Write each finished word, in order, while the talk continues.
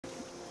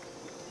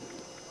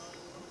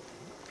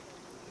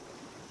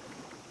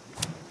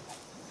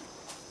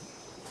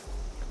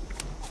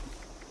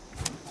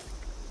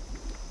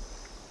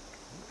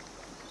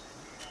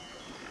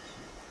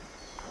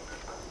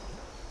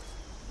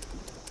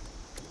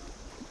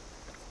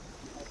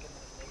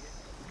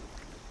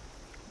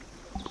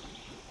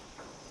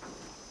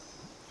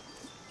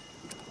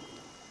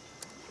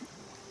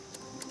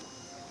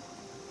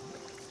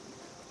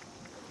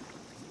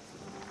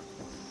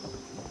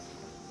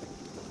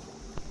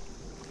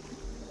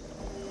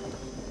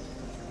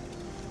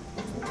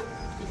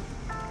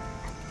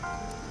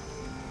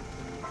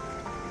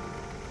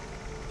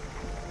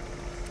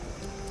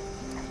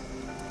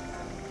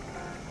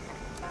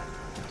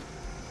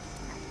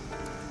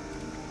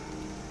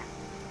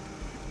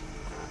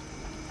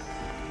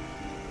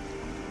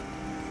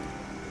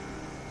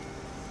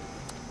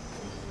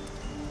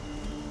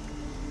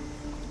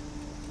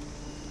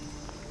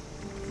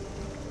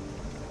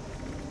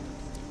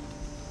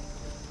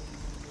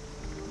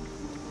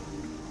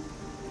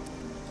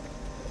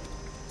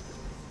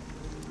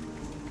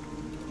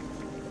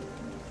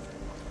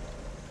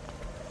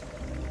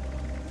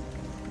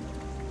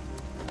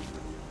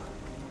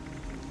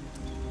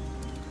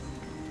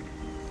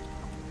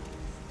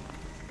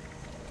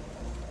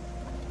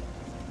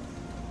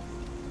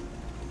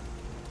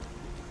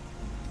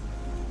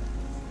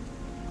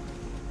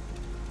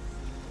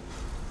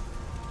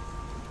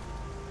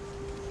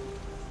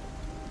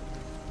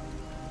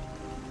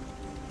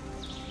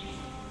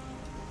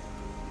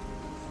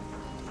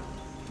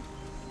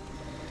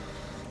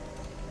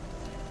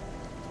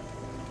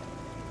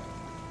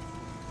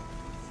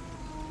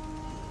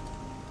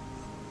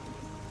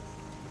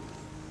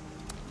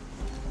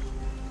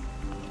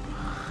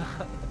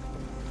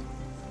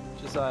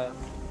Messiah.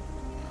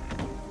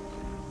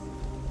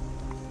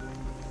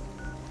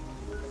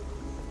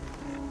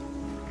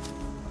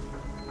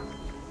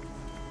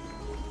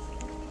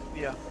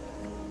 Yeah.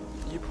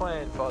 You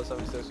playing Fallout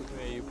 76 with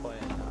me, or you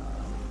playing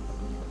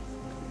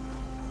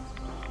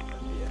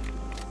NBA?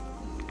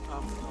 I'm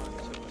on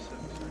 76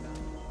 right now.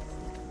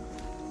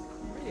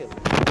 Really?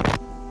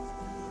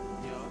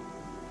 Yeah.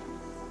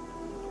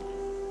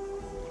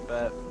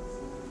 But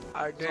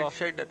I So- did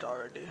say that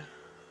already.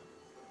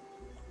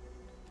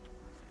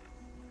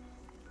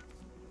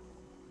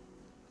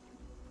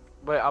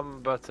 wait, I'm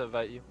about to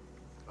invite you.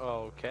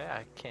 Oh, okay,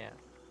 I can't.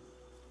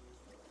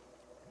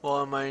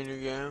 Well, am I in your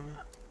game?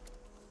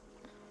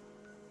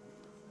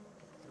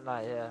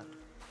 Not yet.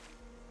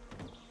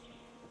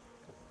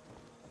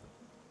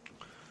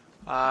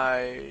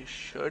 I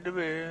should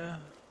be.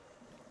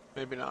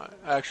 Maybe not.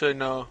 Actually,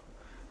 no.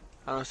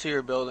 I don't see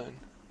your building.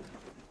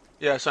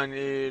 Yes, I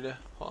need.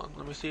 Hold on.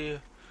 Let me see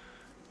if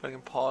I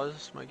can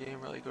pause my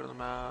game. Really go to the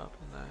map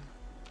and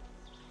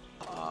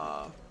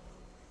then.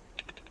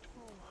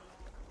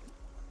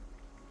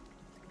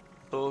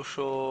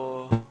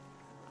 Social.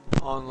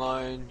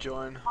 Online.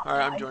 Join.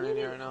 Alright, I'm joining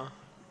you right now.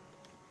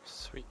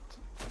 Sweet.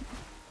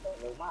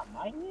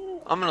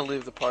 I'm gonna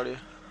leave the party.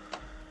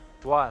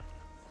 Why?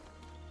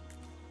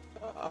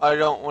 I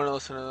don't want to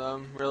listen to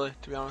them, really,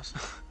 to be honest.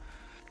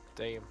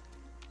 Damn.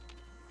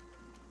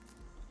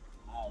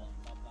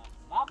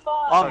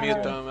 I'll Okay.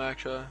 mute them,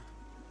 actually.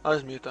 I'll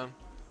just mute them.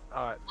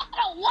 Alright. I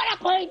don't want to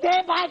play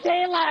Dead by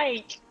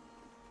Daylight!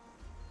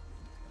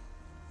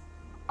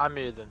 I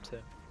muted them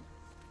too.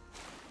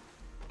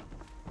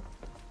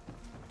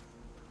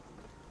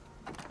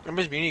 I'm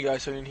just muting you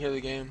guys so you can hear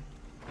the game.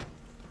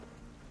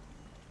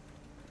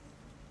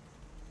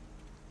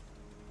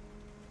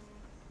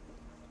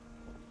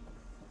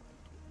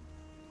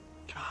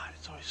 God,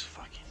 it's always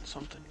fucking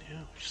something new.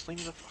 Just leave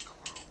me the fuck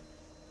alone.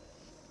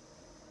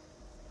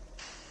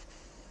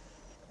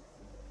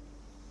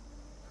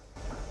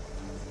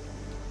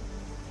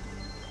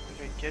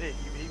 Like, I get it,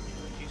 you hate me.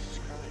 Like, Jesus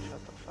Christ,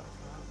 shut the fuck up.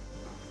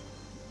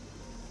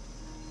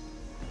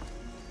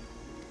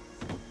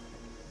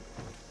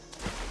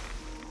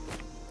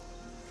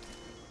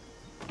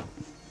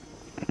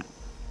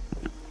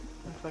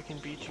 I fucking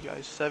beat you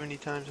guys 70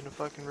 times in a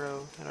fucking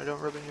row, and I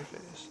don't rub it in your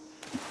face.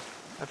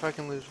 I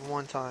fucking lose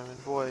one time,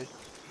 and boy,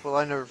 will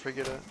I never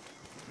forget it.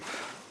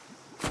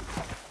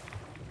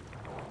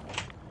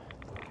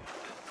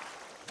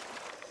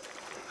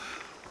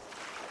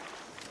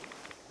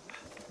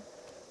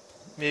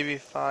 Maybe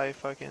if I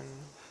fucking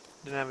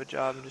didn't have a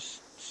job and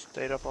just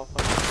stayed up all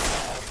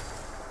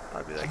fucking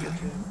I'd be that good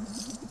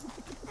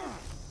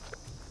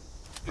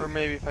too. Or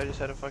maybe if I just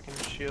had a fucking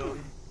shield.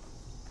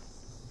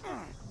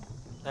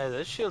 Hey,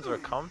 those shields are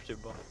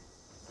comfortable.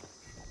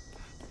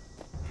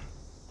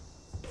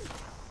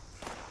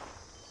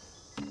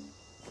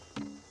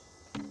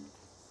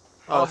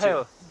 Oh, it's you.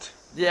 hell.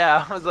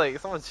 Yeah, I was like,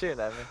 someone's shooting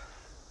at me.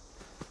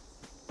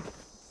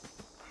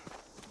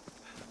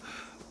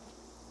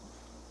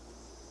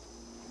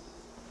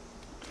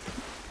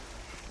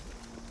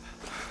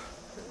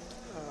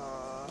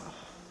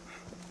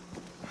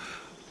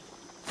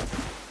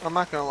 I'm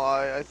not gonna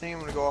lie, I think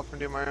I'm gonna go off and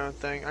do my own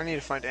thing. I need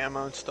to find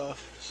ammo and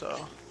stuff,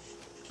 so.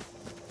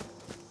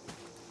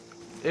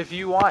 If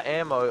you want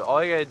ammo,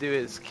 all you gotta do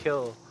is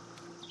kill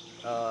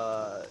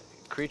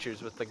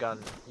creatures with the gun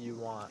you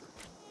want.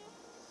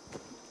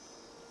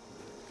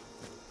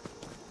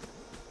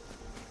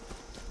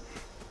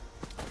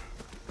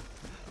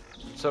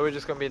 So we're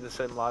just gonna be in the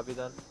same lobby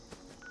then?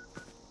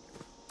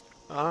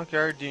 I don't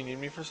care, do you need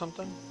me for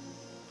something?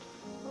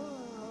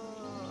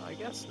 I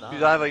guess not.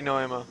 Because I have like no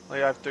ammo.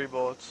 Like I have 3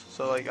 bullets,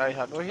 so like I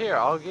have to. Well, here,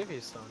 I'll give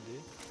you some,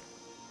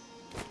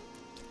 dude.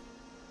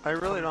 I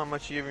really don't have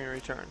much to give you in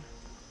return.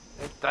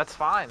 That's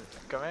fine.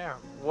 Come here.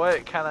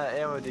 What kind of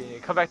ammo do you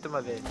need? Come back to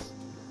my base.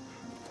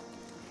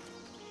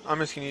 I'm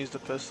just gonna use the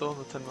pistol,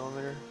 the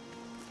 10mm.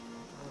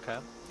 Okay.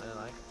 Then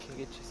I can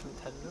get you some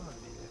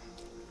 10mm.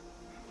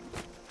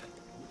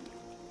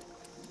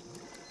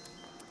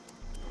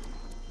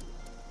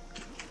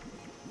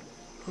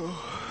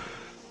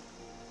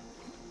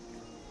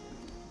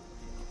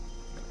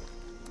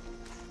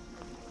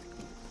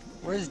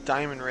 Where's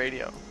Diamond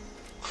Radio?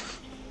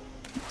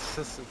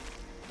 It's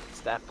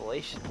the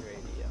Appalachian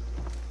radio.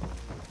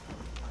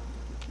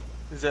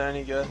 Is that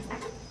any good?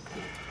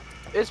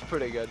 It's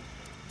pretty good.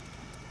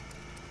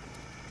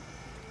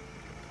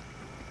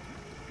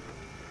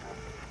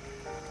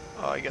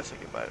 Oh, I guess I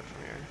could buy it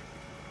from here.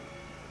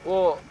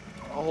 Well,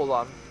 hold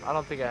on. I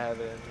don't think I have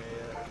it in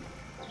here yet.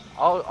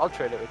 I'll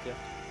trade it with you.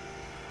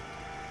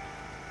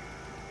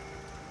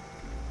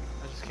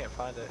 I just can't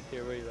find it.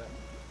 Here, where you at?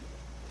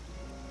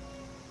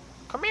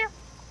 Come here.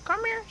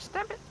 Come here.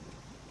 Step it.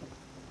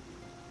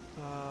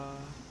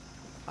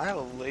 I have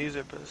a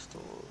laser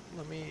pistol.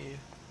 Let me.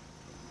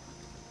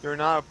 You're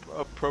not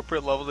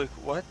appropriate level to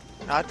what?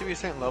 Not to be a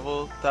certain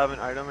level to have an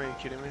item. Are you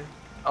kidding me?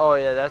 Oh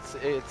yeah,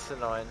 it's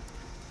annoying.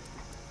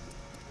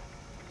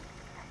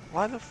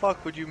 Why the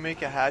fuck would you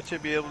make a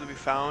hatchet be able to be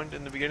found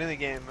in the beginning of the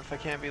game if I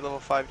can't be level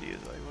 5 to use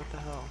it? Like, what the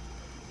hell?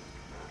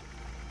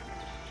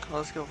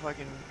 I'll just go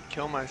fucking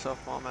kill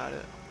myself while I'm at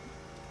it.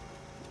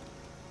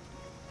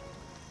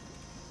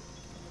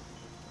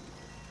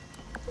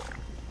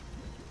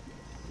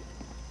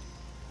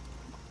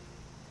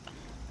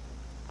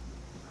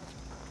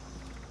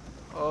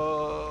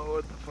 Oh,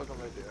 what the fuck am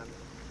I doing?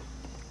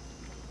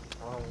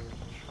 I'm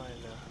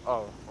trying to.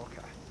 Oh,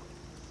 okay.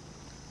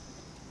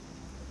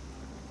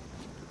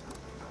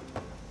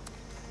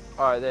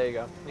 Alright, there you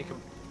go. You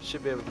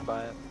should be able to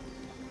buy it.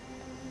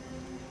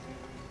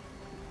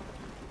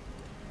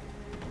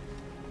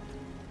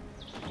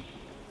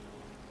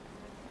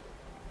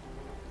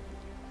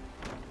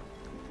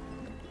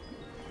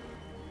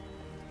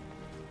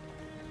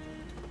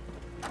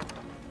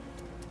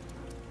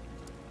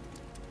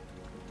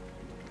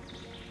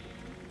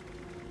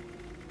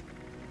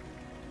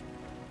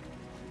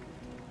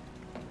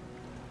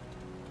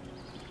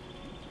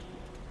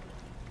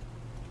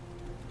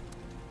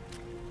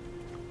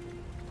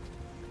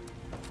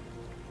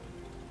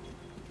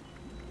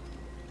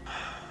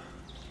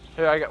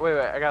 Here, wait,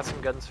 I got some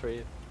guns for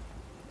you.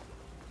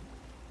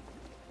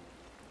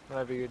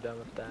 Whenever you're done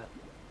with that.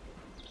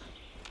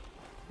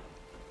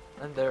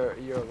 And they're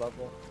your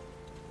level.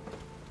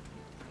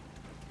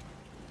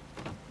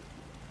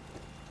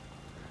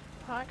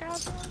 I got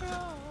some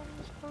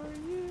guns for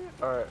you.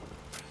 Alright.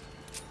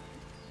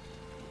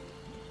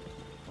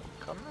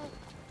 Come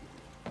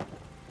on.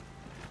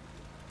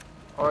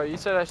 Or you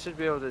said I should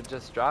be able to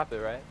just drop it,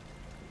 right?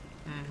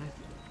 Mm-hmm.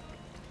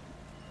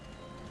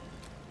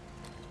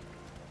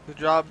 The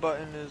drop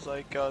button is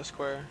like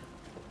square.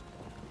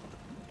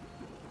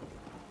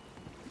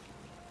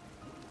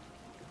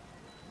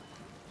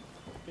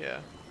 Yeah.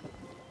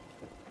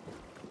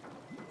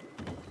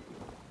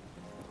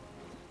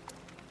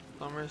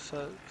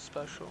 Somerset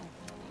special.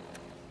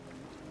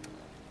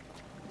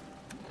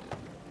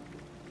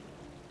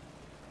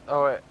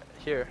 Oh wait,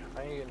 here.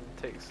 I can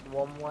take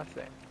one more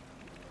thing.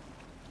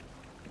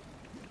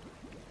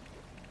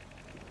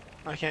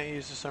 I can't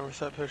use the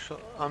Somerset pistol.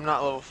 I'm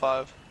not level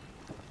 5.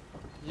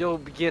 You'll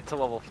get to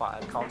level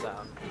 5, calm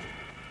down.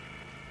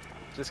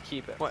 Just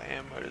keep it. What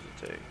ammo does it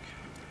take?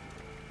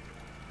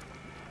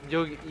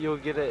 You'll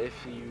get it if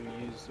you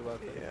use the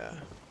weapon. Yeah.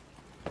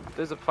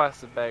 There's a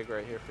plastic bag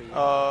right here for you.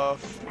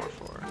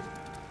 4-4.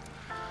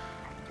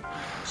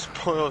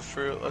 Spoiled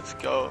fruit, let's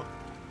go.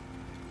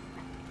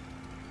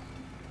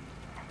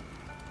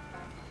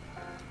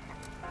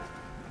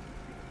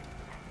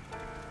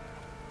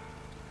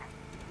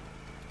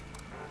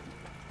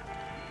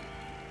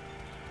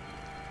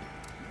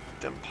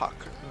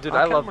 Dude,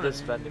 I love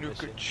this vending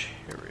machine.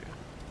 Cherry.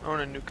 I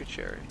want a Nuka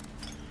Cherry.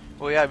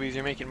 Well, yeah, because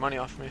you're making money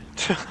off me.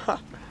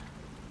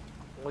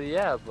 Well,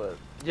 yeah, but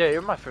yeah,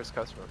 you're my first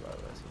customer, by the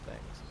way. So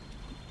thanks.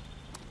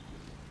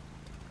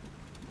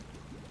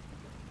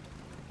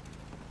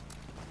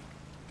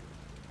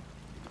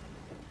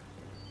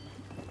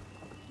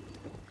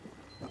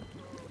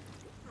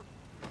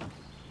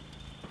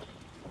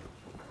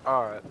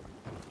 All right.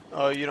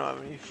 Oh, you don't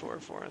have any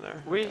 4-4 in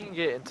there. We can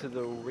get into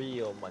the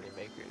real money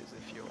makers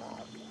if you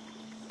want.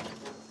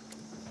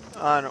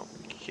 I don't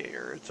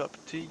care. It's up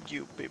to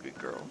you, baby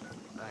girl.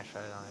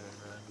 Actually, I don't even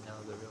really know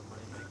the real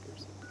money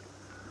makers.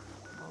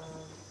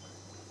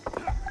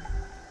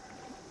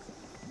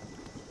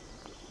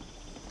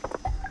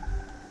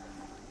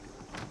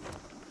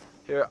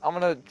 Here, I'm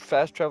gonna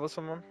fast travel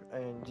someone,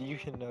 and you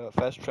can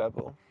fast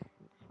travel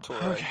to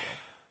where I go.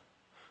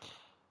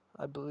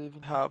 I believe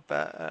in you. How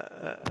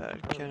bad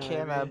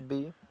Can I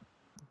be?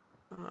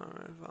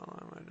 Alright,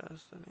 follow my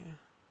destiny.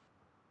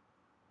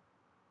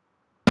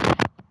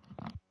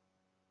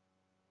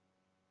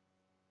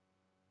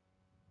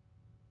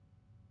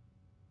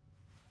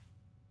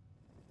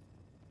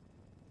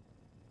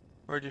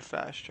 Where'd you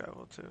fast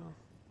travel to?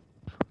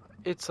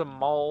 It's a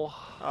mall.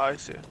 Oh, I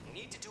see.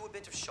 Need to do a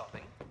bit of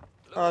shopping.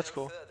 Oh, that's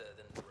cool.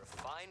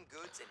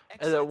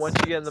 And then once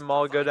you get in the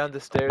mall, go down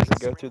the stairs and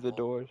go through the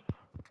doors.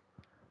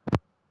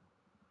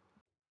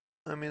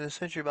 I mean, the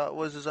Sentry Bot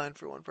was designed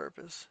for one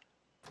purpose.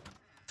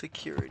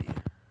 Security.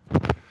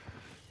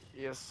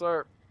 Yes,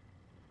 sir.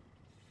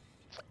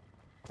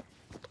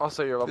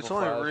 Also, you're level Its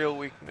 5. only real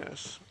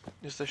weakness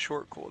is the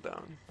short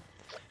cooldown.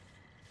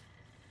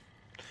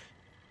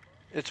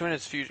 It's when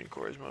its fusion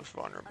core is most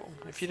vulnerable.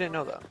 If you didn't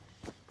know that.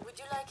 Would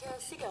you like a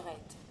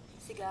cigarette?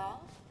 Cigar?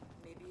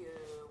 Maybe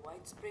a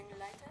white spring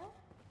lighter?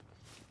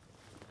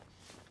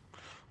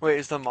 Wait,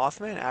 is the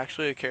Mothman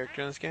actually a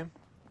character in this game?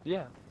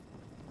 Yeah.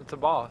 It's a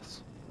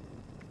boss.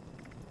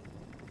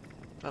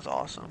 That's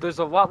awesome. There's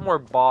a lot more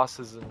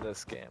bosses in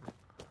this game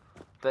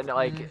than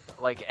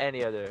like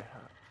any other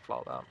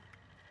Fallout.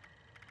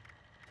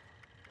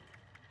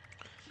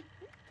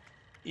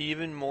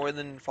 Even more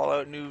than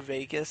Fallout New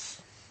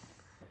Vegas?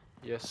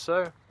 Yes,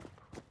 sir.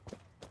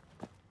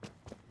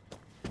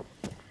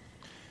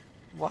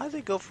 Why did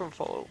they go from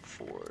Fallout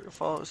 4 to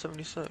Fallout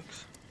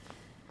 76?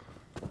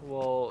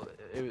 Well,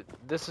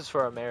 this is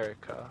for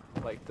America,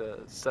 like the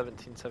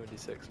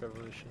 1776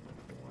 Revolution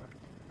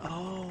War.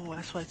 Oh,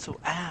 that's why it's so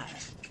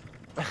ass.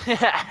 That's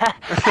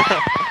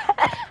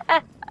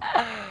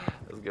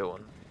a good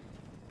one.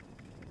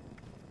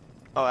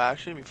 Oh,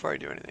 actually, before I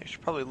do anything, I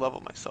should probably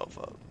level myself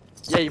up.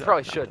 Yeah, you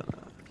probably should.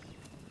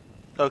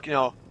 Okay,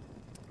 no.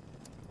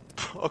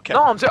 Okay.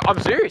 No, I'm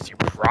serious. You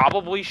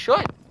probably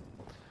should.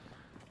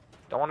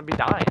 Don't want to be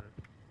dying.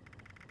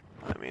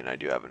 I mean, I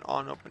do have an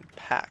unopened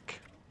pack.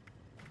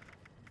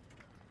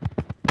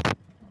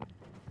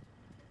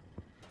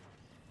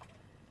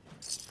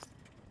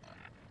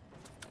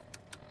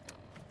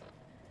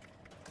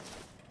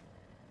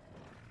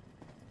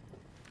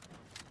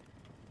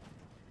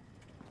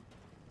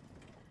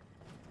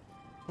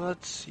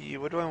 Let's see,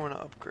 what do I want to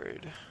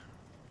upgrade?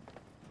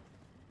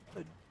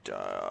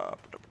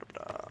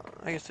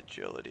 I guess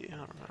agility, I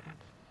don't know.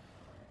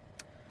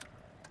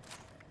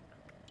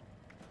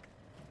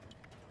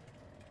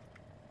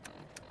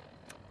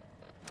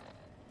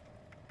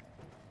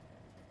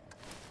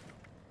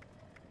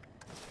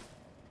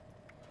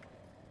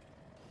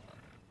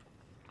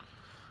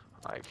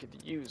 I could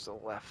use a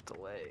left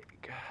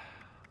leg.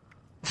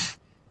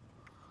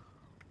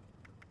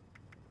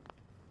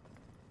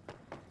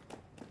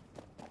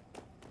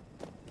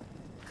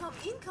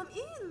 Come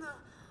in.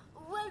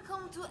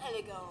 Welcome to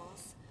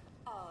Elegance.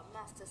 Our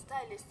master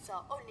stylists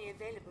are only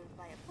available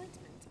by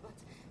appointment, but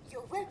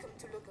you're welcome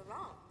to look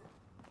around.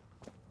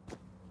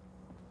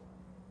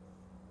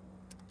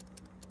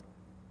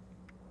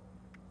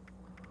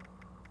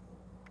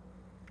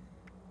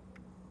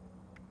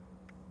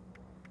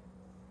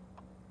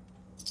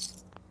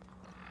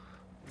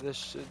 This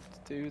should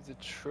do the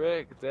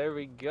trick. There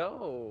we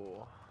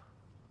go.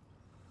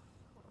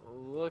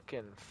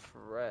 Looking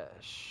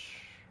fresh.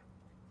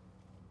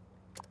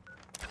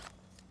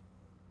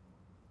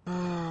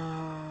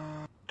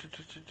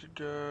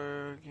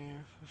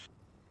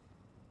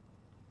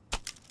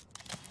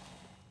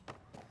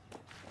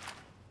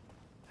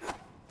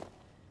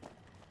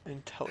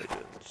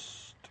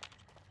 Intelligence.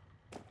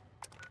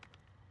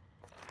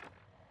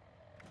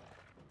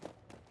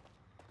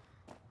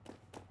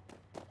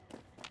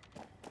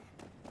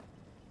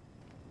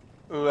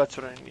 Ooh, that's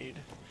what I need.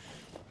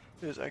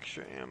 There's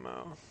extra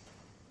ammo.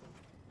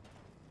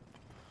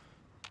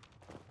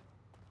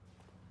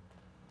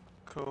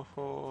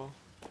 Cool.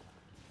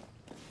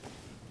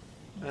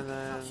 And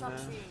then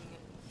Something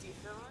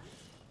different?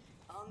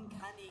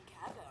 Uncanny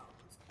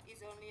Caverns is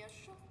only a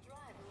short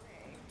drive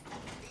away.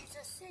 It's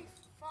a safe,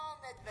 fun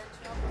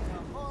adventure for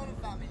the whole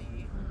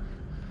family.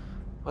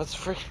 Let's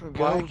freaking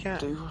Why go,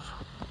 can't- dude.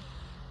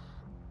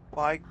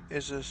 why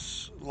is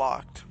this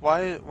locked?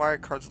 Why are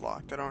cards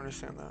locked? I don't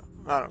understand that.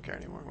 I don't care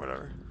anymore.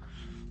 Whatever.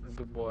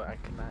 Good boy, I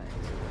connect.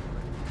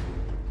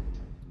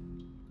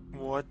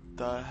 What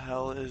the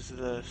hell is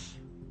this?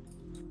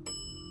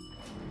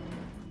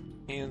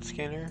 Hand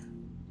scanner?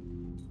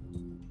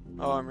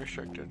 Oh, I'm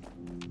restricted.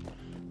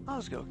 I'll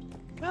just go.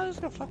 I'll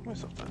just go fuck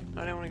myself then.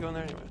 I didn't want to go in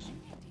there anyways.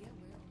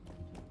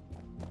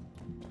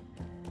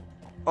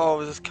 Oh,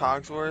 was this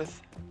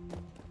Cogsworth?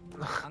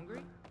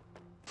 Hungry?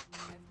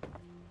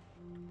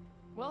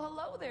 Well,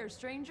 hello there,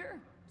 stranger.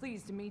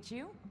 Pleased to meet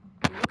you.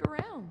 Look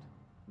around.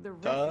 The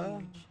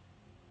refuge.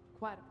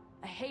 Quite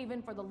a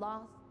haven for the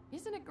lost.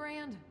 Isn't it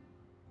grand?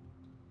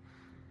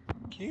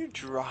 Can you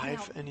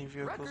drive Now, any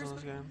vehicles Rutgers, in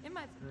this game? it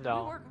might-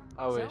 No, we work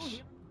I hard, so wish.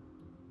 you-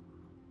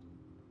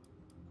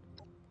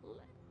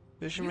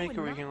 They should You make would it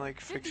where you not. can like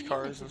 50 fix units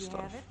cars if and you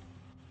stuff. have it.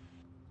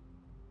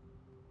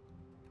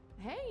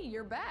 Hey,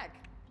 you're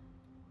back.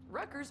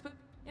 Rutgers, but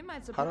it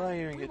might surprise. How do I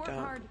even we get work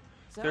down? hard,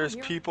 so There's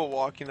here- people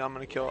walking that I'm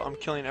gonna kill. I'm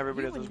killing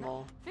everybody You at this would not-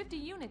 mall. 50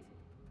 units.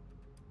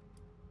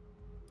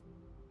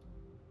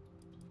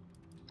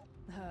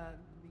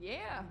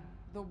 Yeah,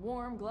 the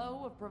warm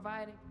glow of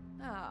providing.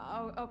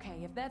 Oh, okay,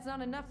 if that's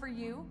not enough for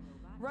you,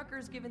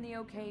 Rutgers given the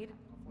okay.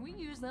 We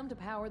use them to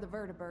power the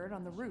vertibird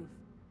on the roof.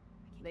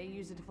 They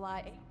use it to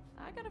fly.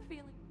 I got a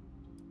feeling.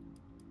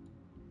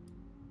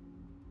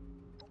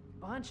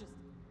 Bunches.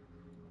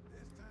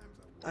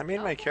 I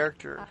made my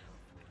character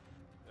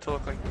to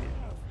look like me,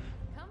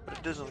 Come but it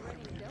back doesn't if look you're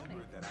like ready me. to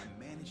donate. that I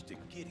managed to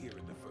get here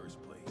in the first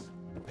place.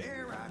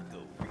 There I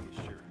go,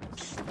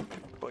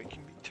 reassured. Boy,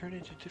 can be turned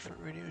into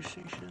different radio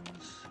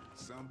stations.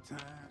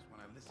 Sometimes when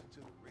I listen to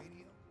the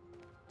radio,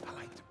 I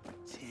like to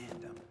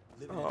pretend I'm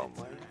living Oh in a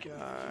my time.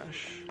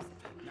 gosh.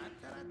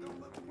 Not that I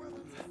don't love the brother.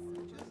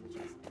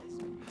 Just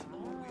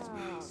always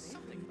been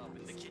something up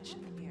in the kitchen.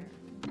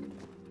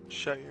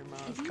 Shut your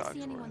mouth, If you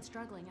see anyone Cogsworth.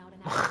 struggling out in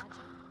Appalachia,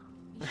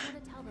 be sure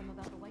to tell them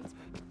about the White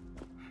Spring.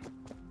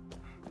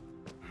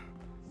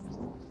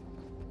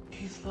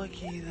 He's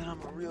lucky that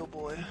I'm a real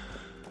boy.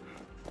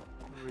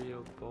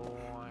 Real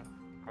boy.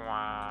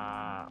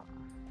 Wow.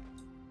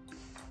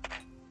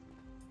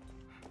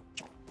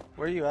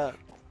 Where are you at?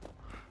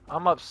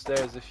 I'm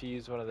upstairs if you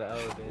use one of the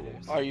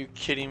elevators. Are you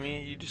kidding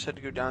me? You just had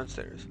to go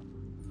downstairs.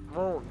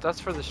 Well, that's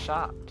for the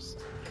shops.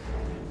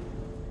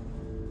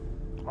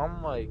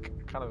 I'm like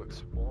kind of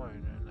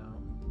exploring right now.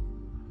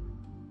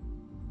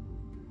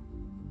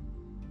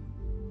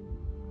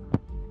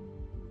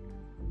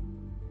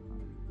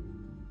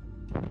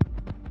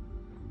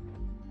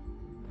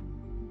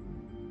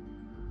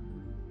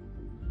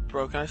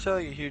 Bro, can I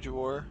start like a huge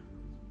war?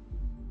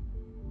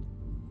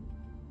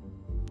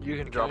 You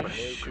can Can drop I a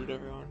nuke. shoot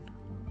everyone?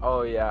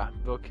 Oh yeah,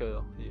 they'll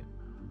kill you.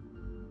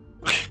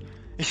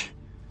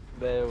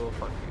 They will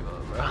fuck you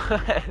up, bro.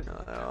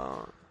 No, I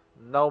won't.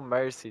 No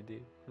mercy,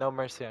 dude. No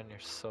mercy on your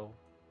soul.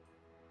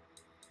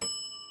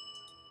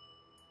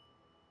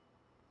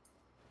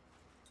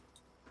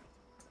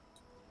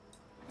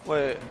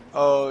 Wait,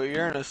 oh,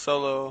 you're in a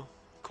solo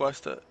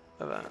quest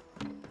event.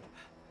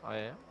 Oh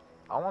yeah?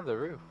 I'm on the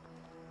roof.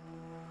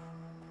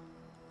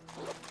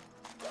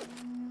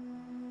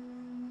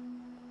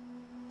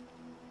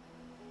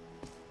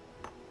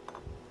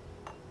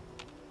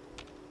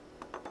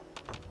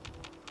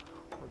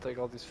 I'll take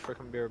all these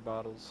freaking beer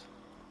bottles.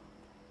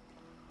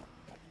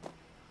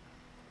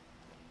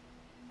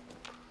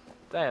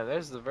 Damn,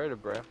 there's the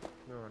vertebrae.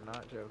 We were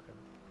not joking.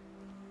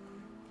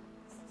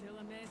 Still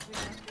amazed we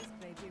got this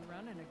baby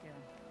running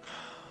again.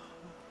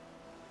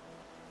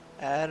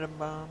 Atom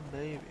bomb,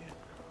 baby.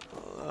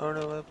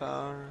 Loaded with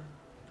power.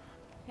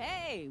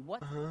 Hey,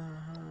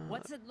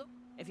 what's it look?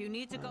 If you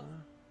need to go,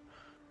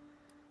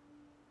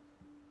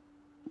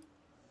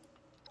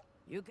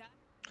 you got.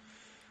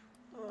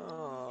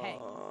 Hey,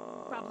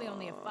 probably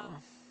only a five.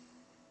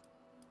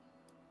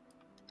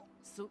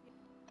 So.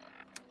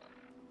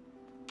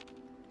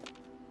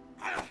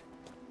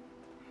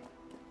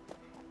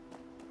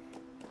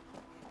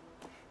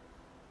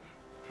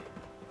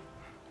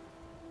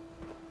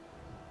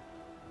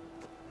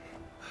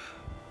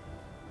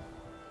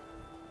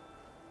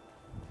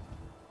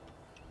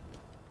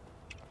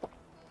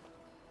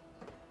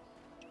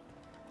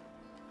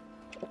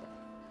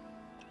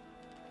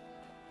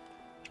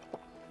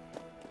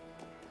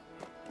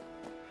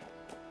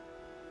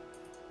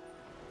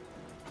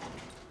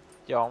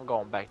 Yo, I'm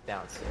going back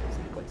downstairs.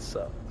 This place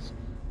sucks.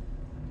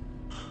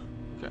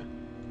 Okay.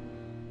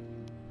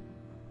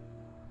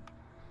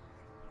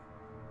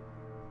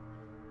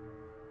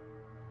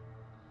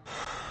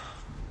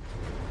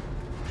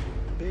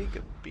 Big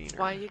beaner.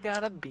 Why you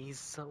gotta be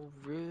so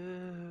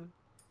rude?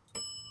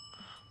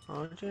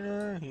 Aren't you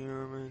a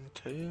human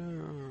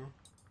too?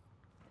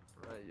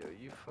 Right, yo,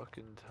 you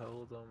fucking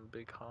tell them,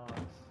 Big Hans.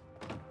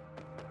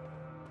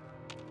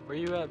 Where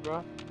you at,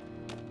 bro?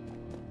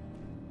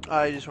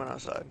 I just went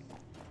outside.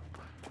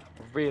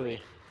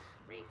 Really?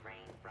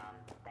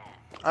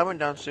 I went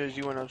downstairs,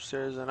 you went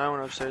upstairs, and I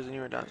went upstairs, and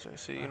you went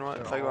downstairs. So you know what?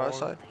 If I go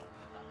outside,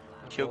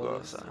 he'll go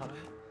outside.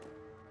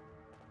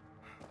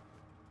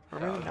 Or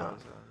maybe not.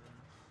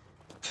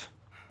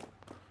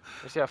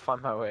 Just gotta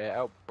find my way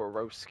out,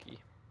 broski.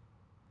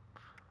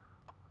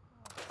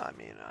 I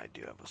mean, I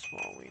do have a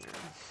small wiener.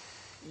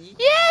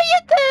 Yeah, you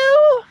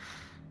do!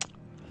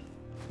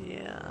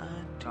 Yeah,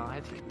 I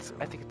do. No,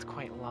 I think it's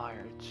quite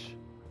large.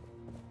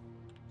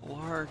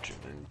 Large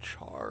and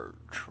charge.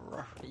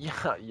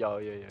 Yeah, yo.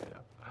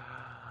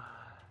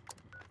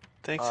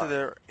 Thanks to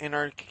their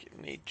anarchic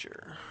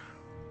nature.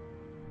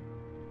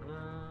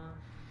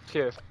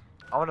 Here,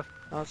 I wanna.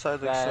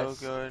 Outside looks so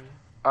Fast. good.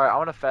 All right, I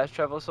wanna fast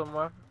travel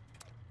somewhere,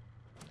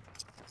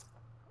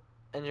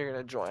 and you're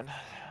gonna join.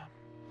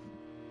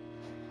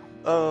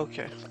 Oh,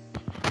 okay.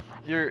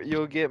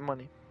 You'll get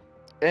money,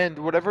 and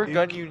whatever You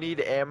gun c- you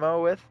need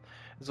ammo with,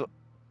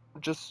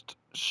 just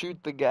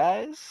shoot the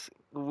guys,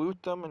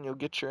 loot them, and you'll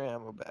get your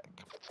ammo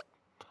back.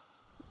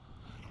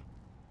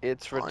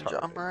 It's On John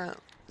retarded. Brand.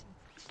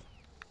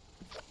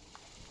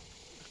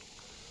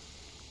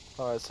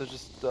 All right, so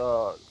just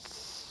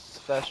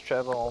fast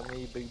travel on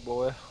me, big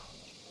boy.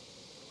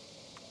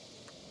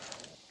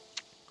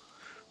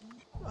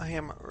 I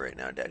am right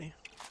now, Daddy.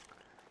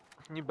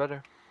 You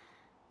better.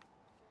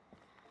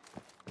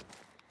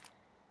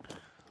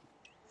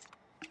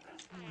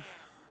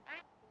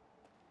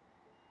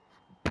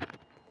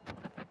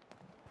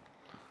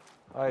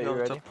 All right, No,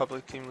 you it's ready? a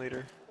public team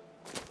leader.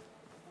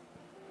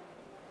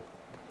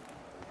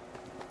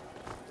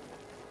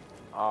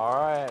 All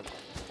right.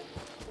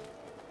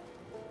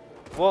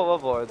 What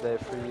level are they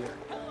for you?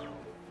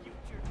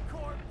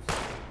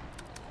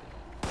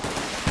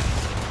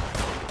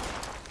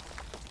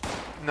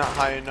 Not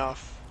high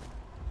enough.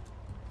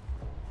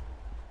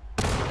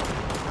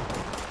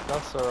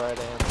 That's the right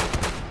answer.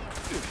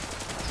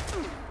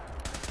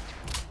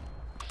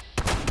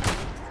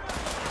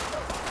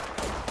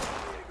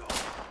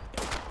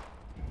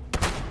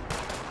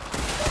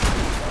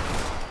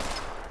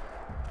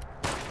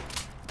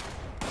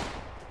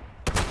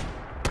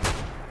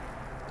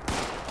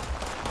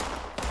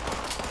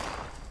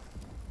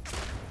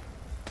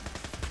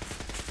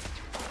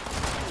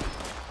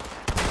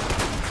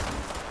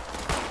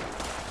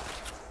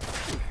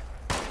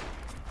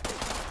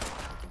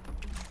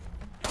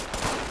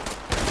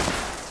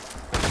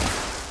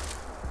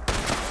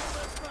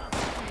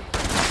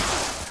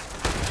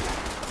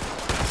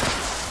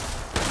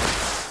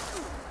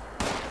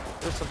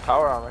 There's some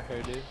power armor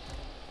here, dude.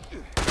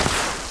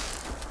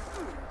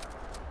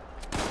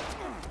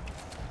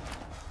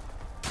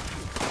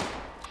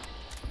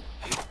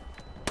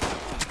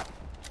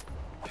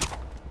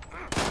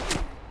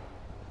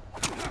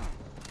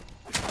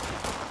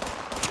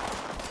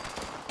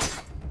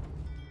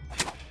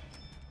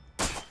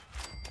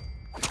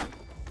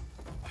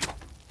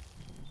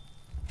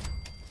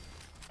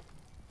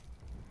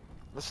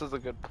 This is a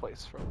good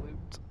place for loot.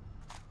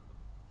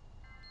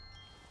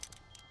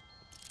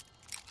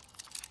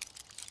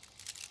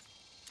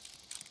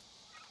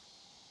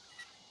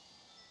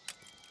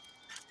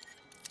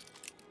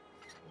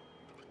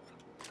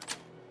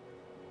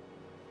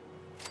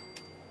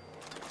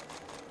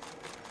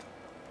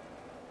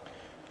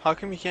 How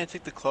come you can't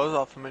take the clothes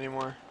off him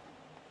anymore?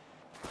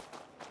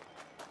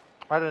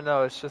 I don't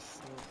know, it's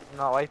just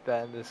not like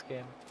that in this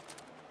game.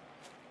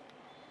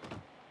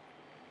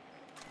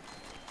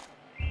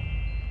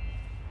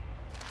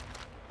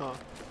 Huh.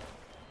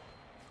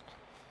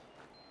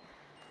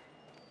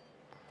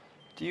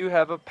 Do you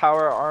have a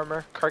power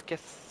armor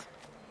carcass?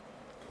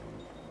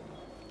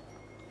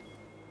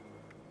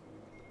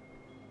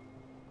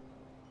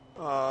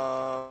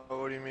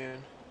 What do you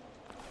mean?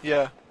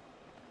 Yeah.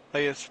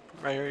 I guess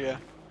right here, yeah.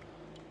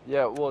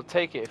 Yeah, well,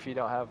 take it if you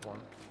don't have one.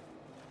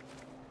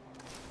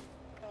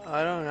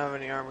 I don't have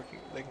any armor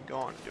they can go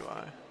on, do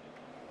I?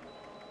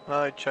 Well,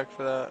 I check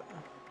for that.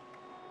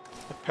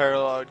 The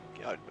parallel,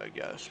 I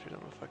guess, because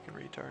I'm a fucking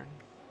retard.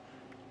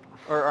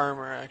 Or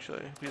armor,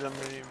 actually, because I'm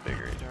an even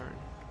bigger retard.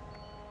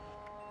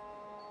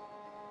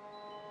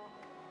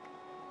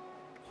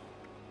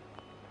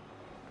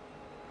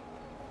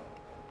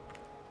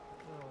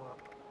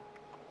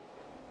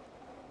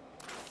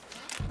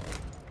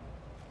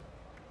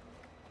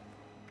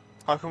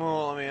 How come it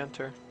won't let me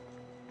enter?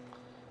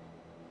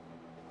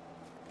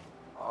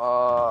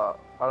 I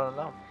don't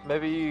know.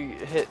 Maybe you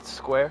hit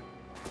square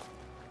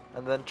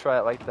and then try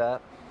it like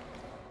that.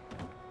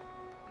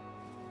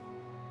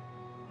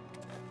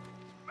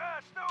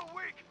 Smash no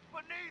weak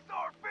beneath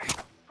our feet.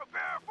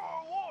 Prepare for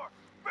a war.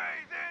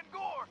 Bathe in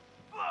gore.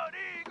 Blood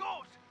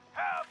eagles,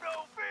 have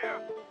no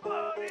fear.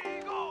 Blood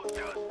eagles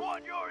just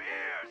want your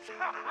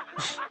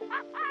ears.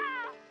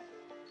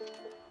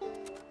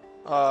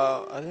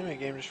 I think my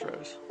game just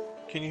froze.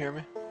 Can you hear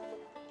me?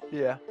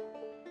 Yeah.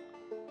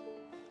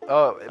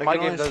 Oh, I my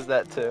can game only does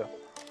that too.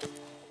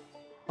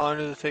 How long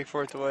does it take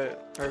for it to wait,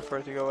 or for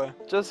it to go away?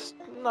 Just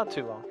not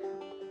too long.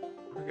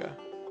 Okay.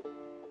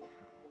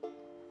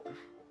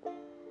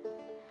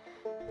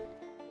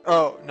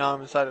 Oh, now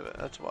I'm inside of it.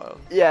 That's wild.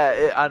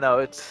 Yeah, I know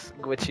it's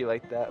glitchy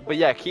like that. But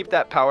yeah, keep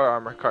that power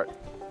armor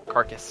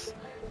carcass.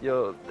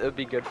 It'll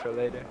be good for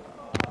later.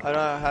 I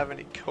don't have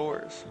any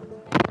cores.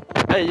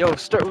 Hey, yo,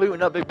 start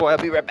looting up, big boy. I'll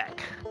be right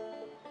back.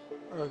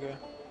 Okay.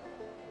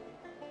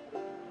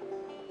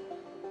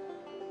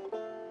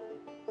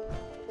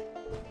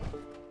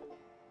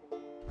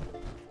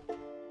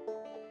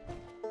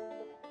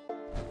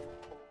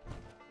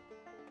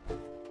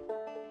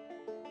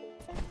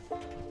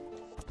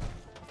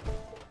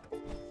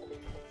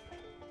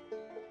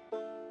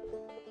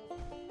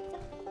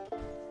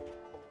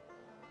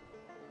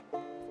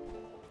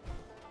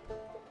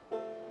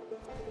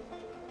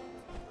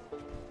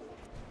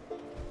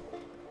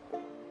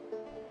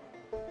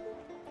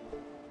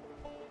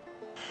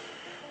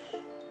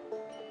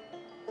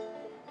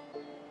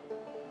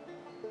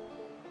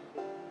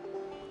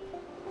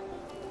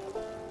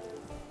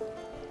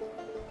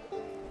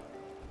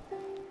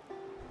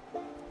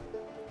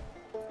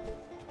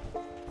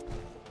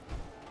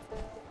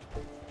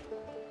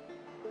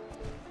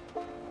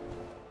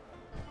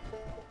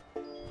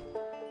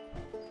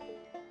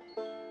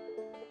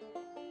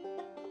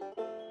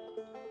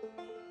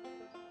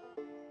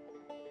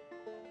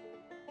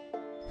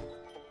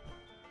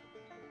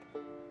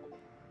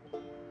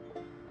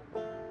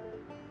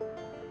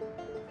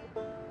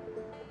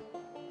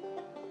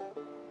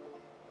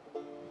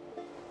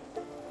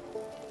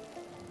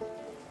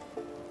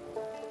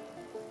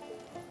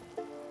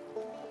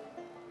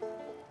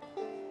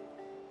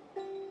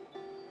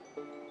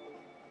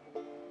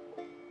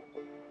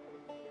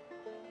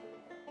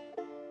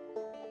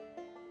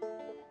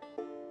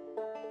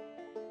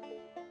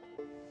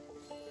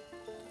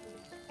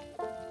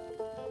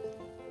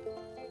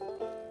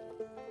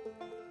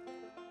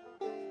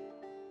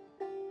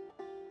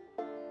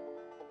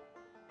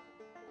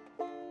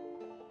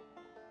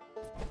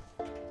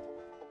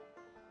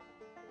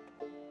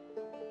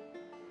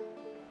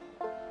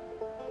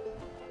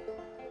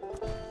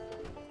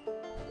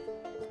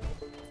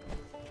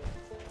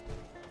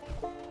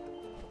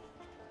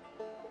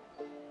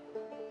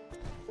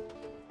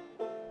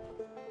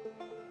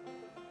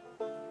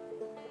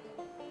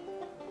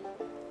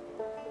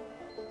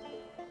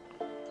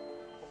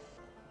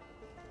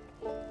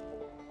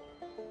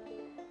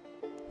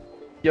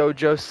 Yo,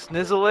 Joe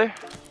Snizzler.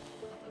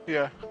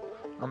 Yeah.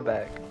 I'm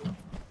back.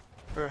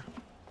 Sure.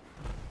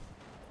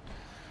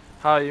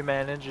 How are you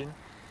managing?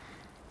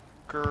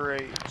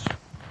 Great.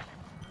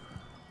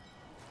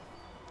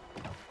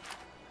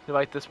 You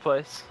like this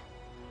place?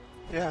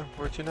 Yeah,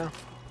 where to now?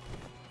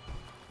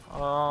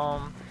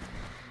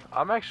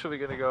 I'm actually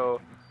gonna go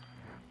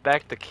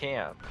back to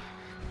camp.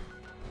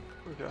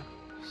 Okay.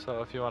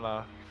 So if you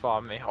wanna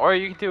follow me, or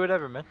you can do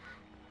whatever, man.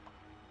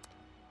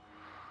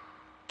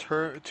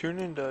 Tune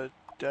into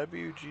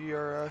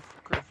WGRF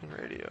Griffin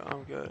Radio.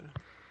 I'm good.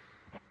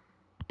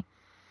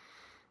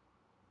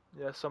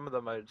 Yeah, some of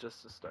them are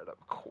just to start up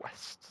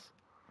quests.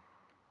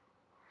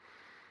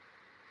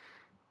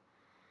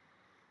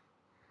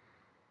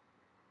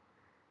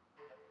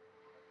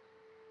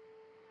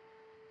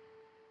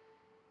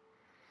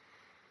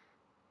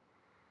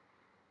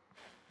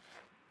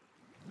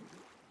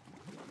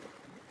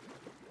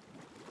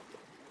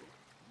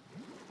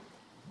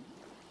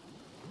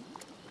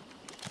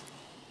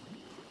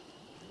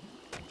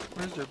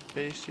 Where's their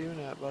base even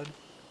at, bud?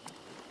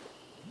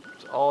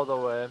 It's all the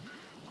way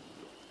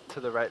to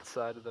the right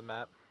side of the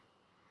map.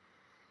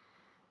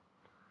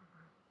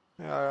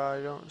 Yeah,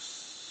 I don't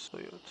see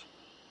it.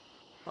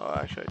 Oh,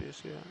 actually, I do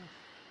see it.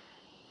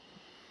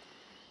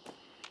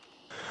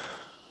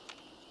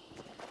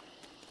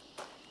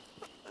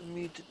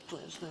 Muted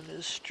plants known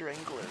as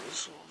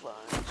stranglers will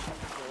vines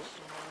across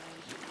the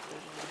lines and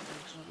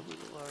vegetables, notably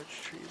the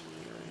large trees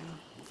in the area.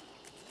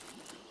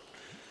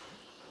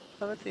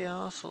 How about the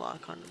also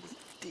lock onto the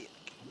dick?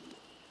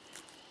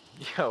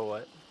 Yo,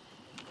 what?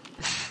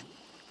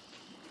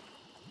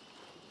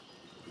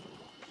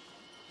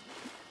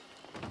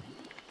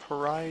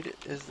 Pride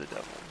is the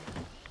devil.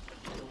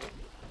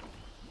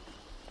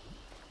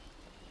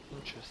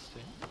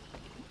 Interesting.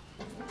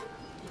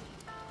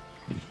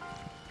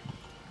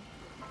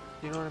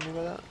 You know what I mean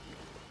by that?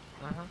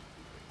 Uh-huh.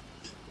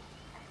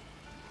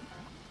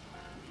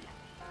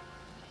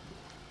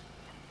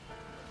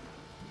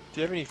 Do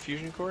you have any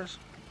fusion cores?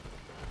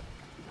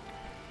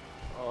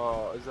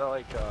 Oh, is that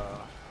like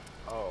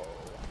oh.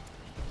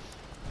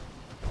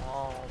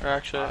 Or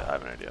actually, I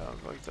have an idea. I'll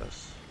go like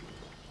this.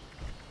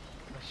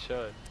 I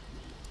should.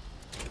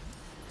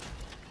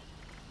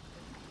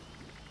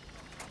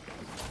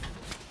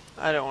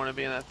 I don't want to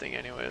be in that thing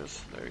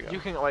anyways. There you go. You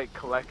can like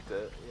collect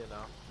it, you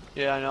know.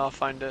 Yeah, I know. I'll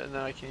find it and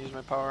then I can use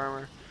my power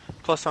armor.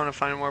 Plus, I want to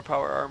find more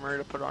power armor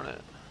to put on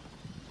it.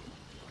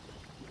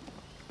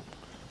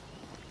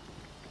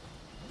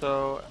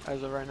 So,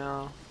 as of right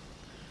now,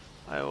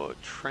 I will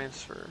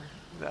transfer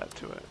that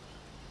to it.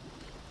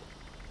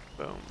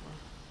 Boom.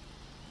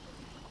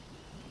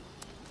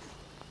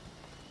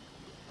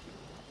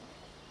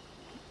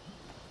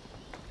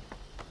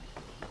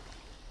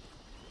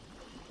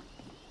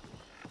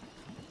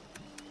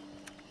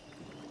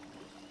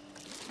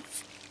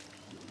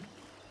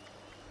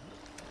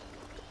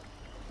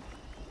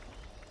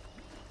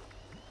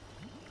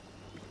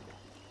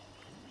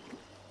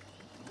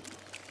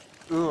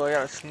 Ooh, I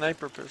got a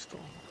sniper pistol.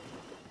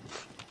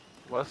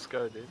 Let's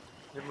go, dude.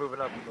 You're moving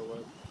up in the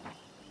web.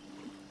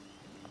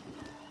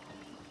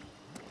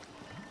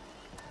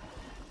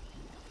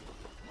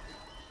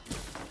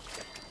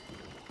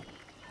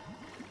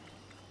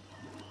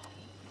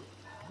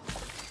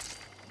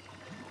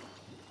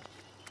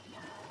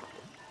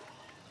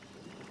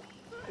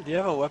 Do you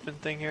have a weapon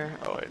thing here?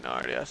 Oh wait, no, I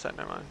already asked that,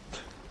 never mind.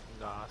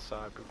 Nah,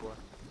 sorry, big boy.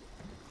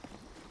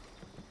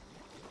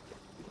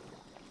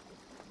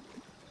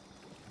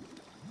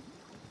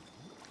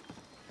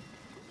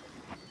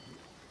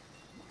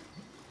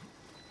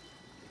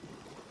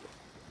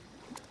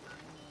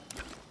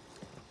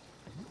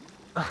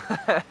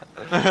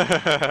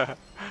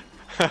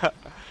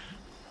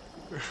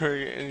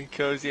 We're getting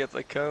cozy at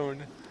the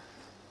cone.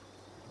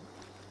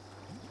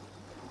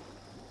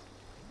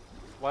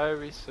 Why are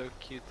we so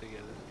cute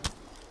together?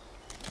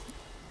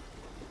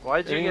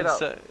 Why'd you It get didn't up?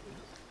 say,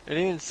 it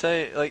didn't even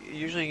say, like,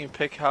 usually you can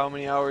pick how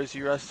many hours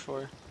you rest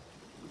for.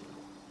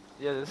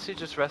 Yeah, this you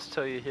just rest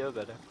till you heal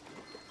better.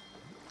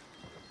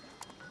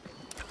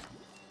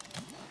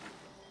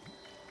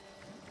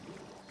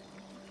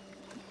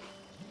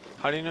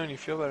 How do you know when you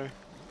feel better?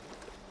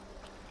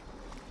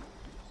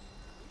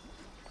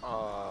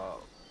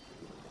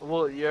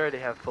 Well, you already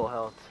have full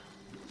health.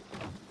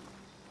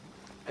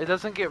 It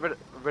doesn't get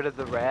rid of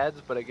the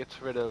rads, but it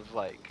gets rid of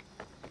like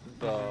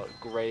the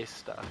gray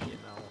stuff, you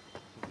know.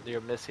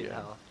 You're missing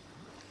health.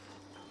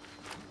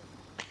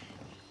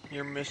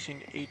 You're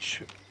missing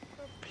HP.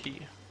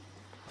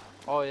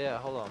 Oh yeah,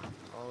 hold on.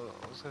 Oh,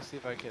 I was gonna see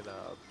if I could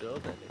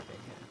build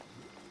anything here.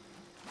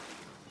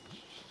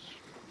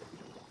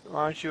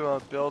 Why don't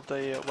you build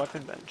a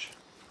weapon bench?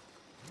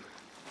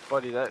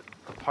 Buddy, the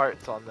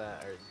parts on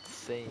that are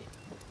insane.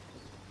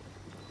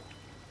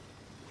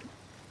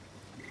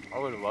 I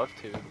would love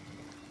to.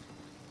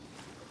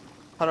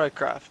 How do I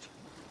craft?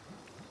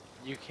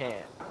 You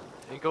can't.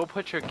 You go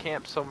put your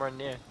camp somewhere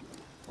near.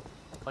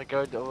 Like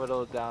go a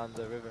little down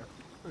the river.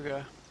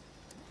 Okay.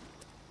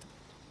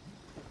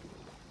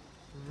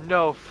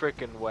 No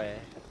freaking way.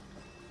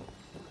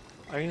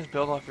 I can just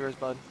build off yours,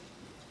 bud.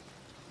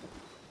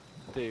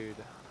 Dude.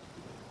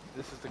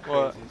 This is the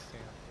What? craziest thing.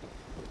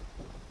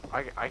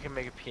 I can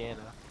make a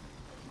piano.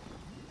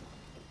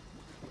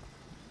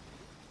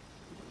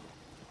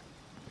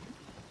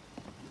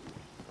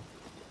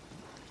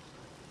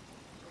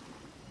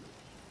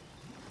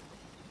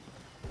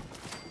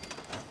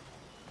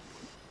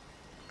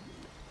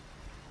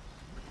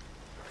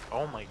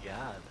 Oh my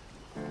god.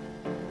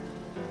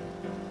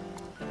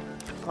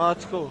 Oh,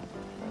 that's cool.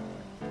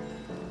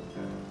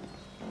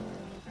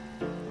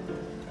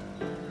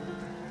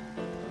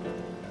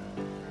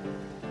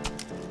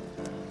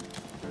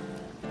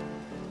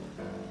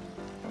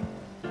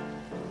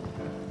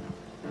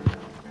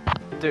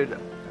 Dude,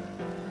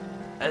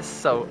 that's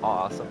so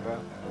awesome, bro.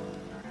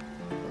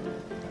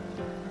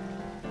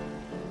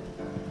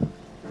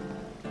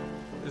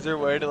 Is there a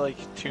way to like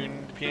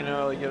tune the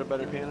piano, like get a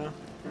better piano?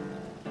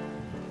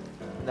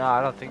 No,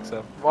 I don't think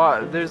so.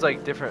 Well, there's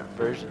like different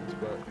versions,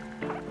 but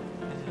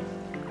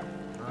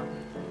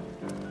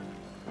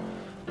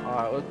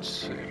Alright, let's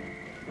see.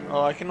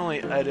 Oh, I can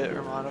only edit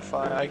or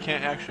modify. I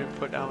can't actually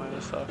put down my own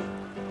stuff.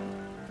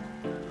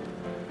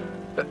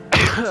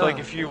 So like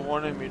if you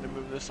wanted me to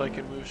move this, I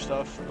could move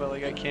stuff, but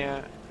like I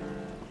can't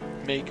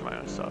make my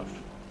own stuff.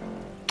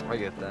 I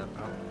get that,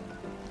 bro.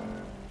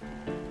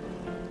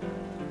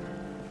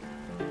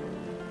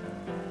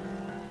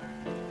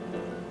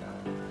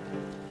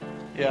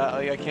 Yeah,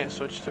 like I can't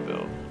switch to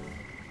build.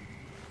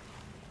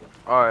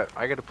 Alright,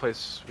 I got a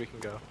place we can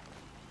go.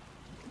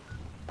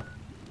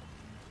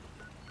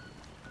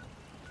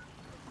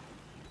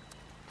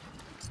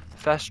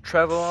 Fast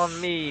travel on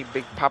me,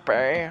 Big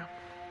Papa.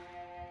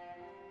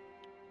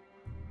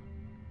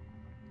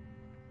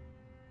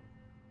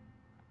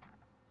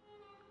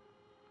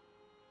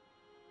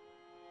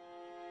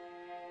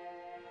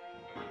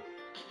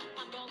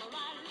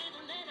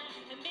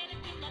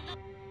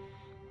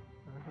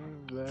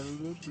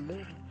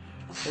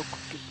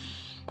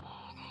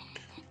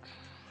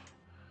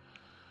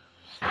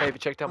 Hey, have you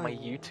checked out my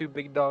YouTube,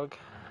 big dog?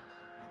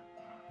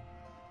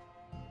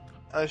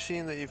 I've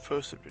seen that you've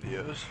posted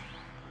videos.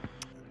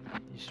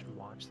 You should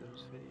watch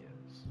those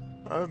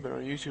videos. I haven't been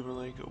on YouTube in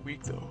like a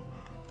week though.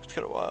 It's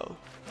kind of wild.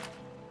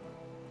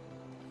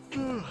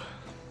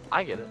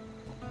 I get it.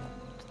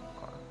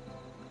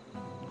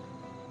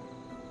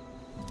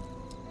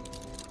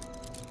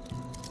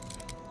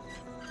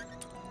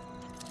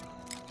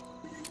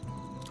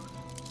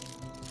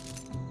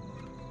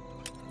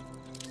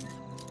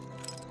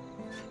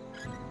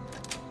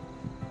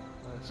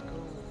 Let's go.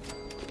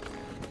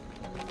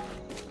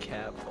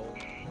 Cap hole.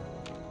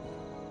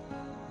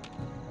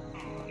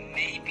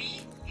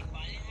 Maybe if I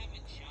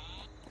haven't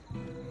shot.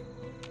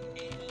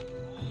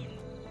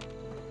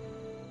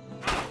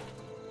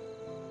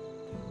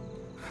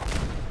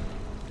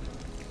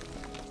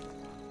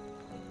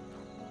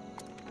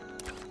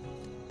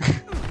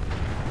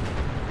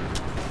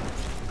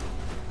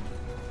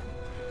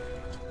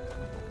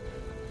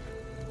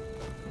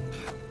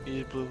 You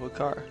just blew up a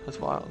car. That's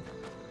wild.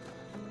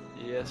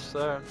 Yes,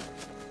 sir.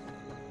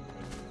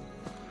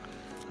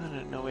 I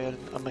didn't know we had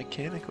a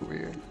mechanic over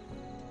here.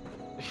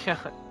 Yeah.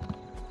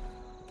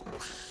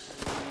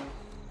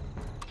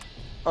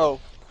 Oh,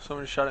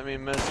 somebody shot at me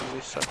and missed and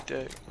they suck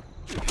dick.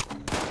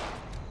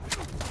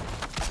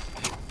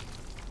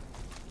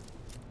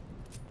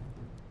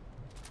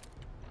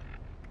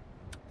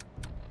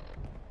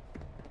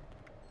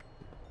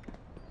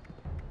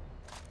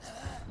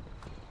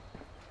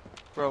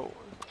 Bro,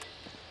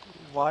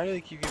 why do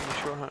they keep giving me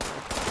short hunter?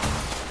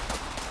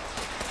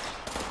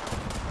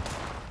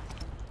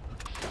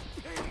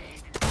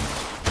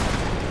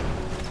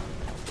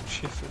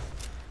 Jesus.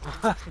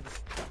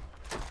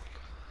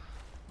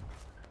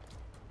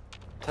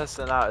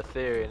 Testing out a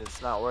theory and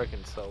it's not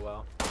working so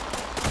well.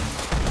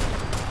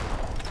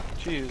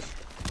 Jeez.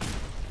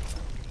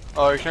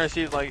 Oh, you're trying to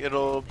see if like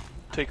it'll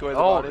take away the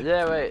Oh, body?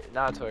 yeah, wait.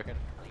 Now it's working.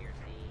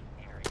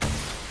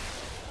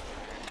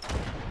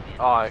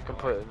 Oh, I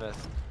completely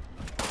missed.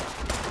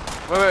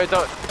 Wait,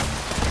 don't.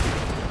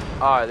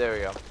 Alright, there we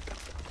go.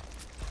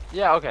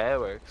 Yeah, okay, it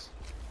works.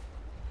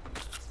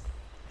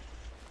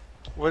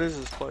 What is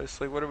this place?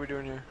 Like, what are we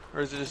doing here?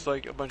 Or is it just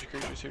like a bunch of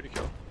creatures here to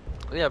kill?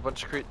 Yeah, a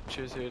bunch of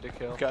creatures here to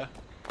kill. Okay.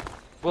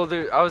 Well,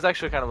 dude, I was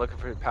actually kind of looking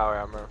for power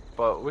armor,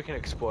 but we can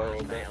explore a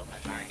little bit.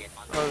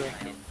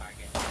 Okay.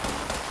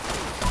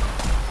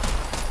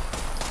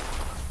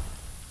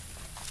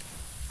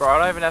 Bro, I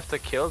don't even have to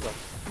kill them.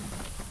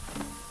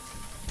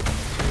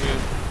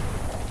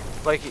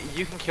 Like,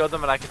 you can kill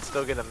them and I can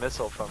still get a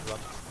missile from them.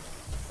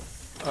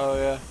 Oh,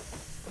 yeah.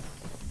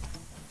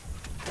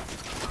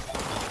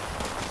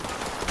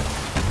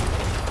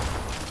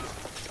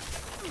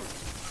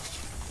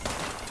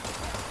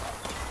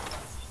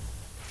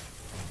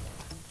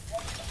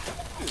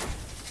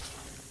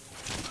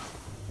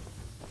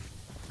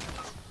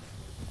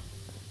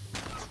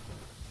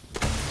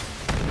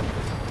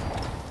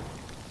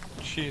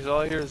 Jeez,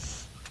 all I hear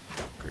is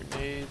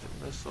grenades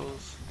and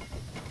missiles.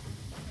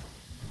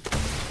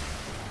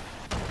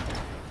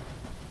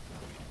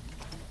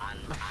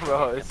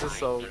 Bro, it's just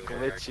so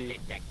glitchy.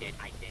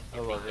 I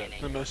love it.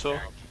 The missile?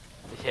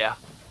 Yeah.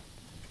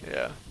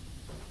 Yeah.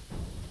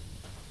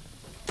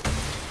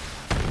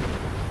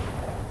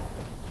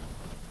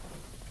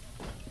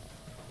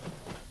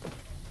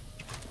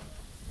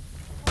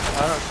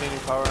 I don't see any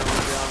power armor, to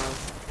be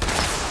honest.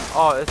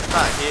 Oh, it's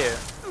not here.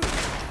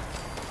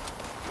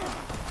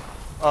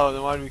 Oh,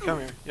 then why did we come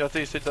here? Yeah, I thought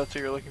you said that's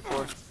what you're looking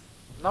for.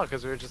 No,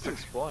 because we were just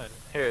exploring.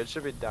 Here, it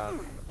should be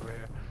down over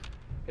here.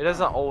 It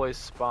doesn't always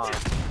spawn.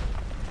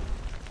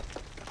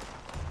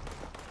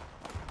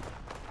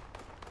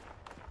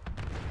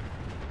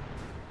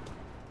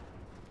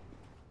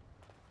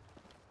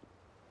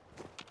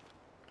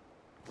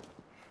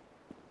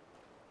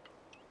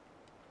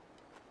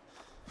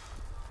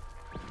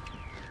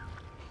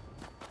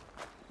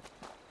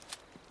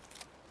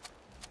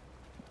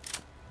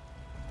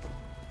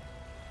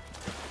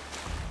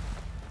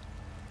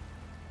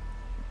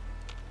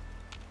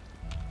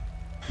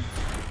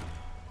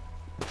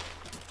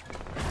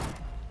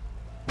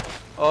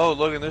 Oh,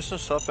 look, and there's some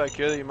stuff back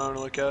here that you might want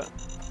to look at.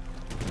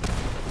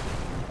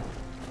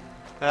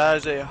 That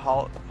is a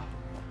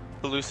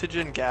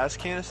hallucinogen gas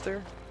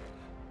canister.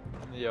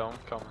 Yo, I'm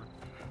coming.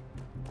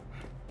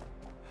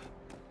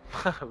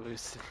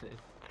 Hallucinate.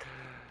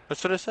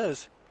 That's what it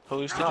says.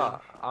 Hallucinogen.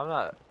 No, I'm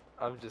not.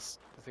 I think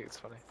it's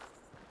funny.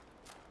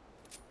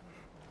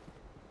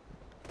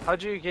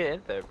 How'd you get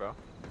in there, bro?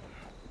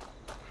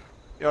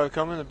 Yo,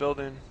 come in the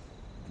building.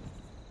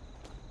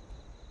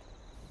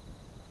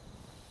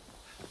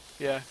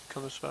 Yeah,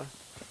 come this way.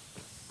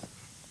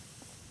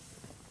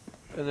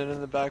 And then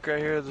in the back right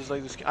here, there's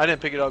like this. I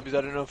didn't pick it up because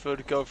I didn't know if it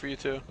would go for you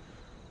too.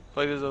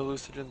 Like there's a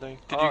hallucinogen thing.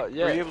 Did you?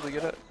 Yeah. Were you able to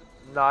get it?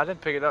 No, I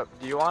didn't pick it up.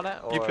 Do you want it?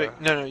 Or... You pick.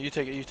 No, you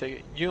take it. You take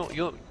it. You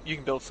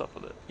can build stuff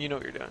with it. You know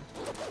what you're doing.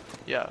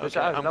 Yeah. Which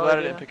Okay. I have I'm no glad I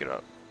idea. didn't pick it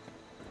up.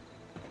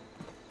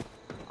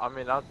 I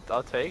mean,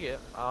 I'll take it.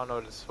 I don't know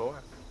what it's for.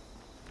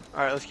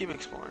 All right, let's keep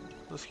exploring.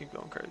 Let's keep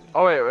going crazy.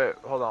 Oh wait,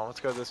 hold on. Let's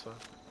go this way.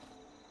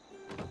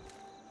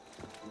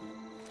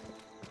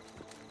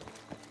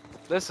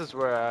 This is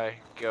where I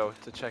go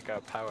to check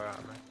out power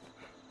armor.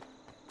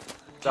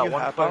 Do you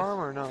have power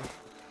armor or no?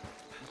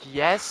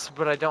 Yes,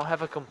 but I don't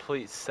have a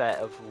complete set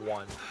of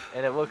one,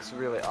 and it looks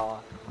really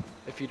off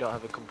if you don't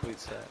have a complete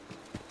set.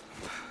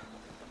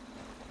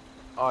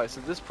 Alright, so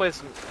this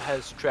place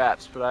has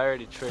traps, but I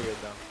already triggered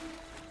them.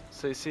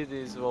 So you see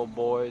these little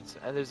boards,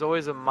 and there's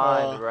always a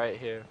mine right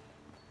here.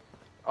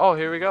 Oh,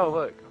 here we go,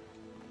 look.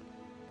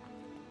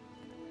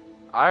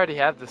 I already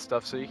have this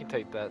stuff, so you can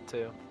take that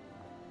too.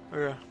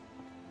 Okay.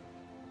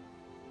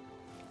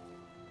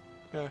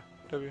 Yeah,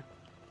 W.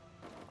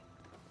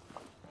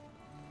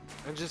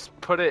 And just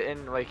put it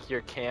in like your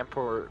camp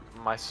or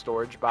my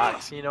storage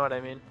box, you know what I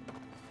mean?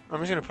 I'm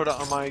just gonna put it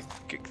on my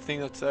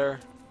thing that's there.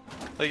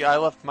 Like I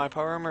left my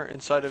power armor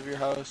inside of your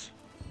house.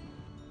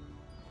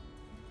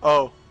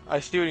 Oh,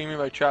 I see what you mean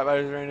by trap.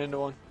 I just ran into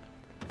one.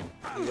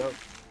 Yep.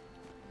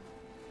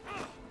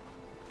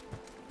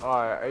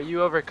 Alright, are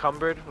you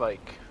encumbered?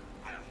 Like,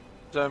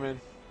 Does that mean?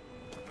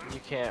 you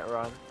can't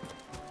run?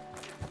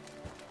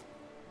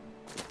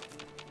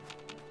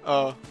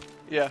 Oh,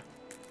 yeah.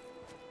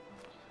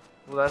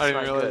 Well, that's I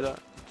didn't not realize good. that.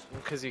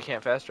 Because you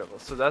can't fast travel.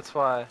 So that's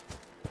why.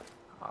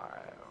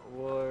 Alright,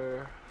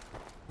 we're.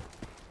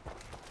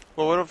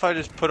 Well, what if I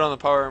just put on the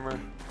power armor?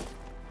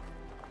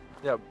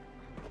 Yeah,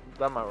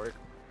 that might work.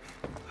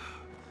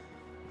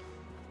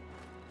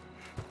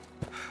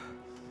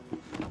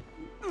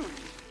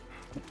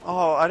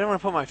 Oh, I didn't want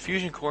to put my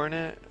fusion core in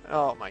it.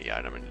 Oh my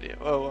god, I'm an idiot.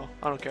 Oh well,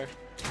 I don't care.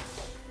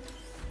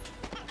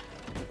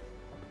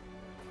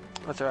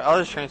 That's alright. I'll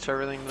just transfer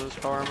everything to this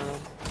power armor then.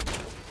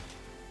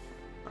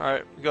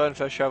 Alright, go ahead and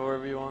fast travel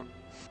wherever you want.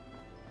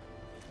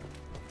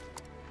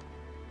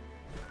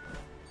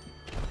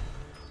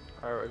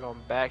 Alright, we're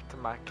going back to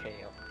my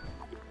camp.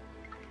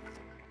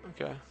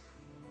 Okay.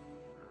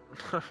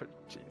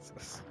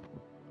 Jesus.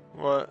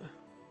 What?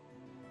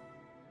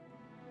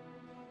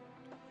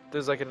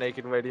 There's like a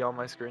naked lady on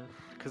my screen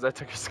because I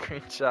took a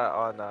screenshot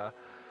on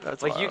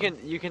That's like wild.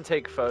 you can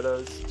take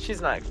photos. She's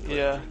not completely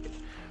Yeah. naked,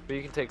 but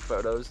you can take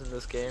photos in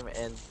this game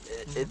and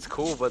it's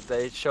cool, but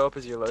they show up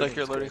as your loading It's like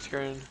your loading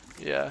screen.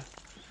 Yeah.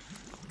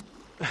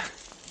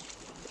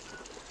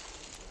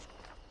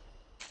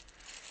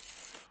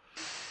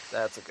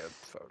 That's a good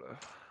photo.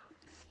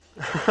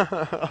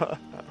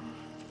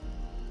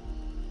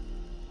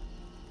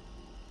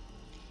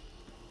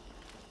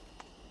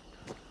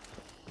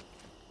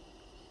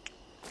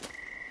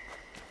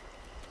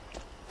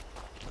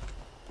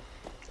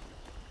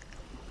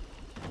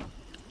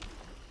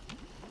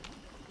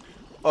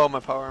 Oh,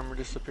 my power armor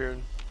disappeared.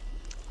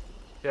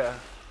 Yeah.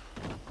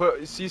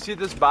 Put. So you see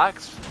this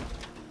box?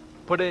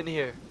 Put it in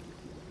here.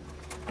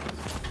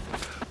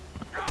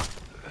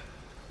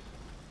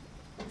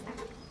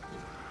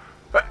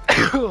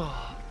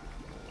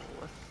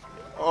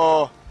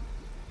 Oh.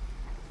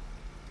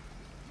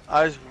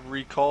 I just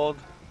recalled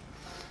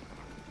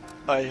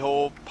a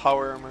whole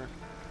power armor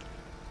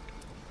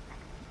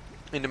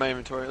into my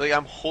inventory. Like,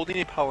 I'm holding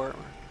a power armor.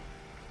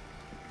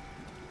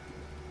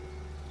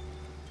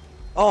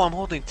 Oh, I'm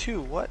holding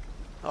two. What?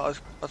 Oh,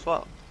 that's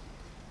wild.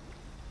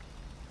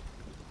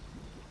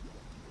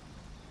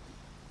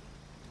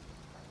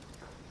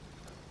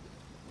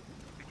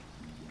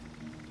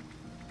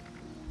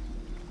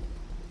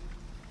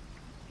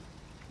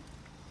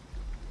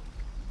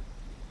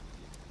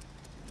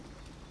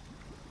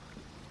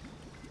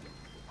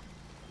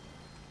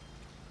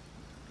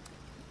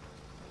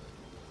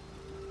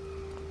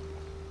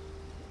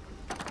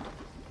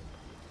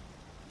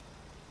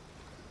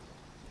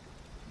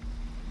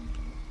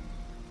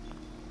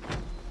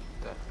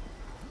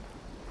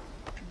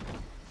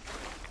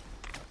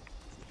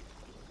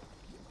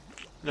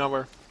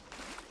 Nowhere.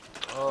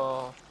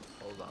 Oh,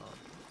 hold on.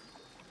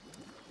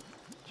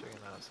 Checking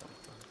out something.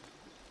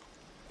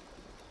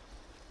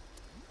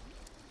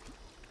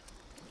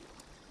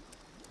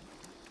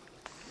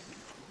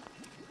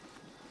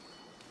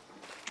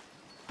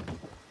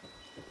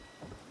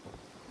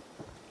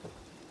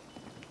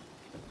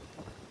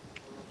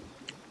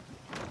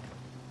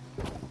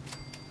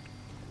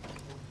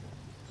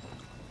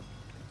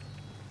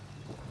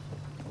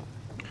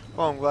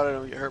 Well, I'm glad I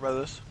don't get hurt by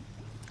this.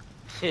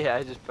 Yeah,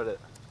 I just put it.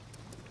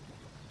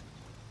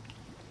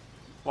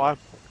 Why?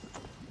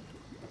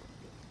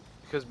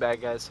 Because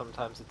bad guys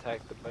sometimes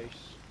attack the base.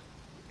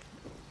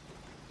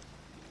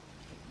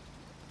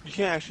 You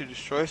can't actually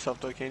destroy stuff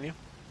though, can you?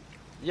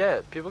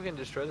 Yeah, people can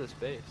destroy this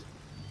base.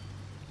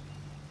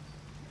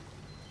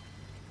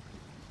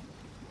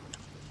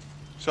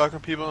 So how come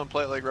people don't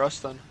play it like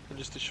Rust then and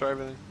just destroy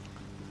everything?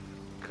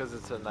 Because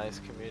it's a nice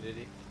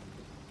community.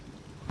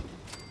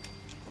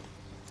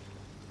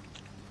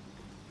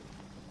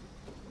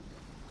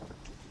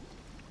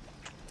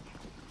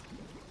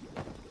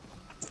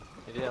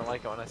 You didn't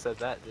like it when I said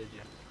that, did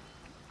you?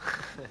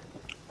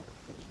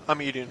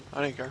 I'm eating.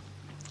 I didn't care.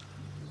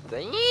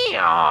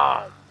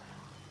 Damn!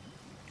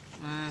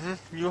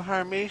 You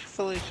heard me,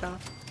 Felicia.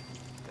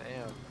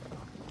 Damn, bro.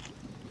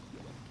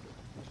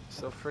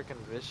 So freaking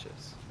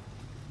vicious.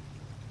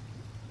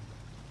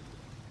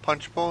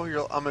 Punch bowl?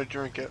 I'm gonna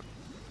drink it.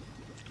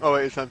 Oh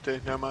wait, it's empty.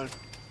 Never mind.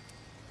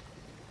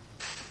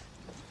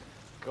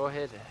 Go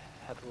ahead,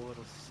 have a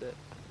little sip.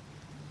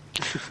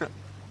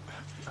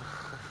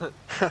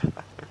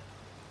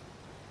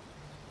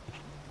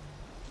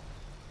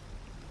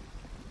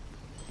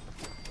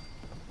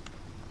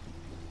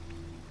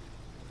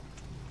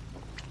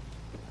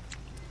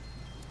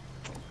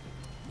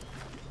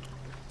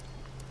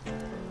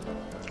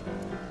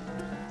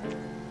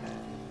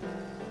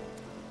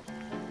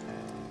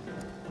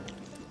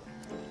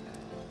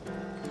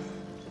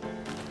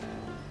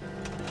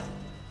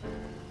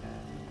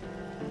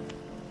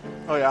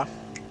 Oh yeah.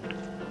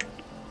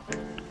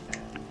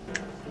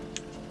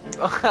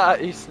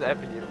 You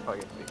snapping your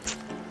fucking face.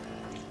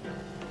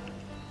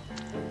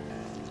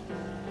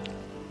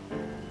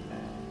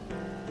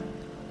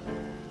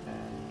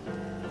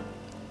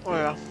 Oh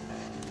yeah.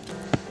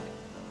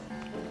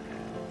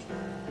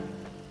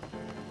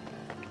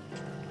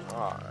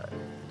 Alright.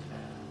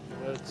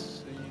 Let's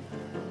see.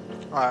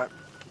 Alright.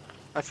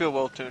 I feel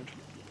well tuned.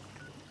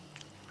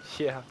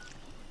 Yeah.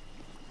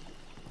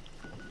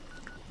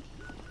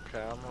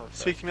 Okay, I'm gonna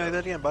Speak to me like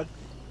that again, bud.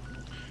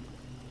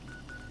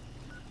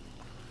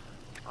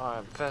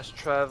 I'm fast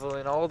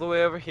traveling all the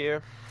way over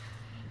here.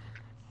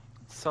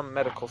 Some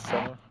medical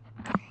center.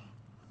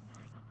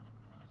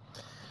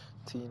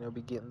 To, you know,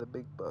 be getting the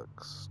big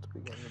bucks. To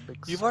be getting the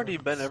big You've already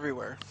cents. been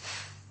everywhere.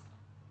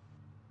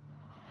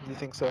 Do you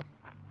think so?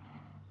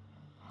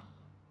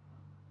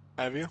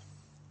 Have you?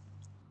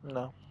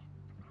 No.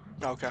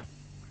 Okay.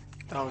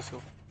 I was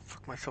gonna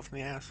fuck myself in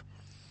the ass.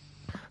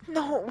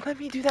 No, let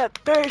me do that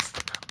first!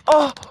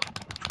 Oh!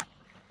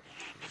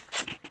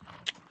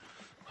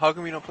 How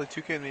come you don't play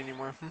 2K with me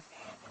anymore?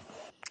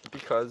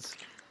 Because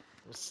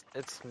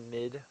it's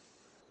mid,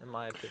 in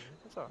my opinion.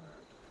 It's alright.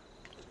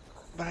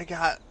 But I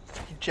got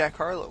Jack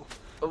Harlow.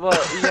 Well,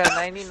 you got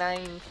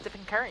 99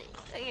 Stephen Curry.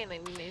 I got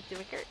 99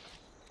 Stephen Curry.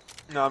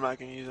 No, I'm not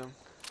gonna use him.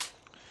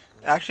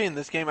 Actually, in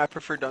this game, I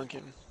prefer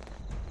Duncan.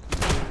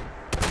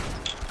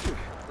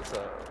 That's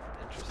a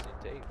interesting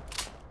take.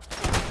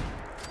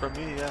 For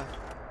me, yeah.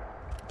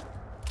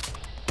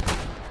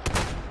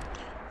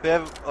 They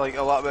have like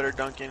a lot better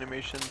dunk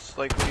animations.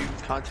 Like when you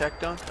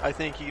contact dunk, I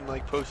think you can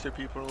like poster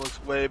people and it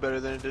looks way better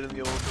than it did in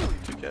the old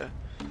 2K.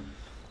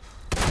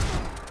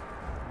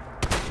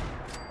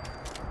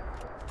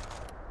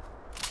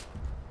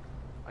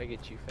 I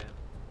get you, fam.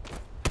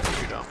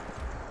 You don't.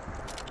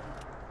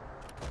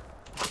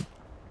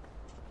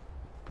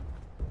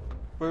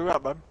 Where you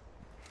at, bud?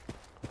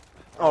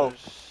 Oh.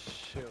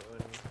 Just shooting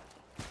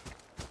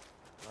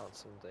out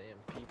some damn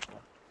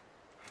people.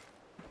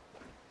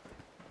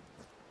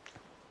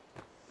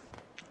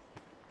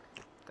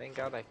 Thank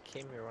God I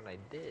came here when I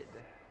did.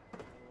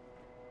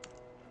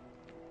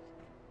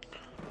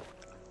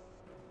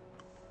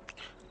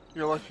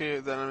 You're lucky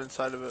that I'm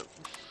inside of it.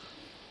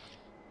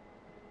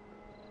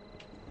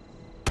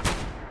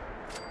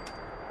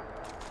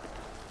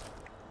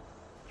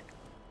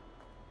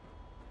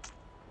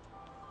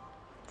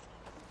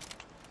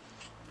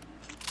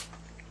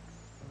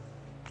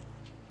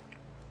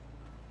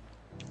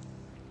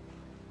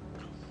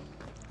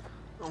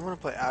 I want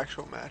to play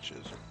actual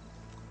matches.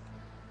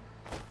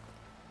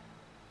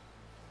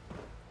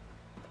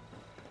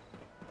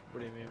 What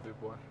do you mean, big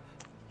boy?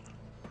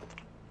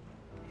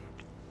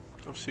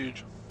 Of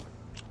Siege.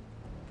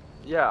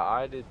 Yeah,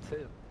 I did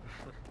too.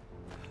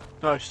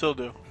 No, I still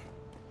do.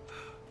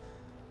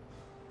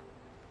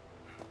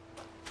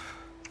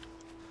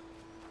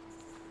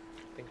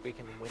 Think we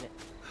can win it?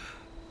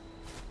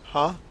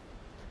 Huh?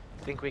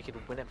 Think we could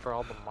win it for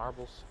all the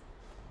marbles?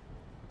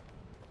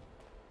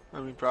 I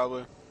mean,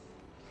 probably.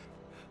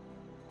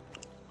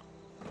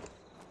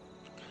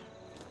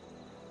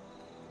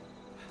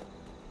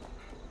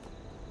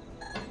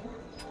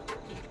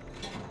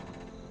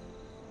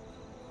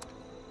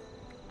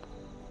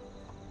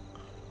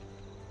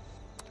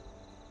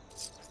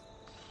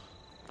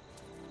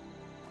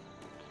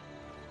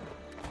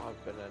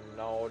 I've been a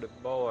naughty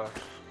boy.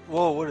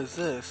 Whoa, what is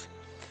this?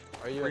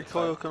 Are you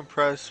Recoil inside?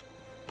 compress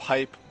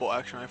pipe bolt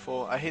action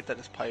rifle. I hate that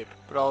it's pipe,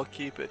 but I'll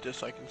keep it just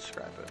so I can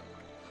scrap it.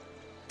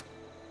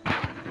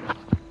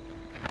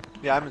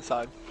 Yeah, I'm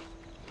inside.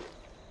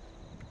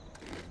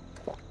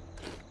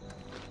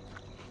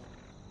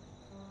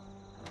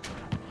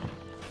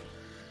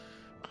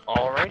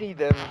 Alrighty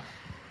then.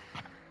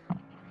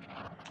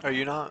 Are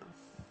you not?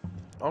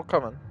 I'm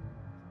coming.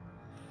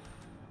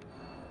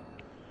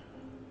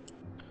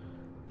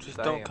 Just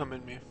Damn. don't come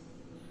in me.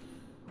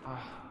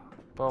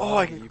 But Oh,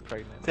 why I are can. you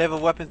pregnant? They have a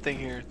weapon thing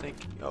here.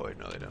 Thank you. Oh wait,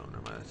 no, they don't.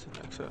 Never mind. That's an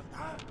exit.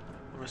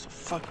 I'm just a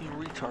fucking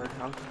retard.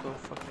 I'll just go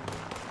fucking.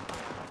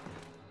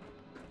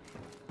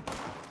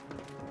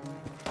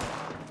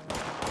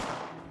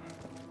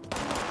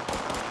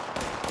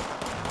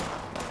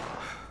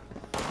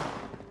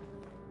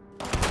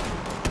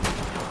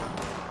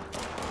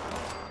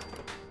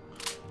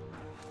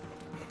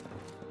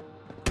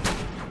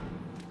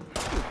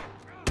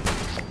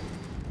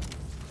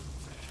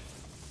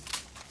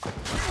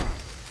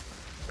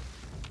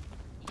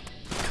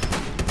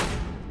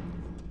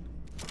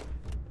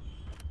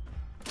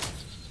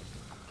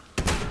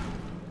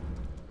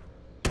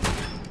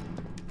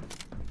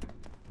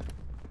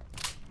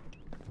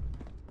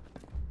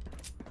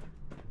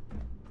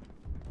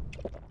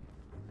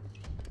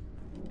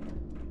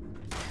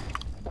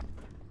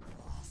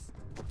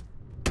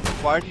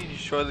 Why do you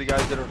destroy the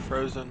guys that are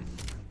frozen?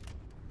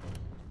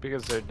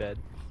 Because they're dead.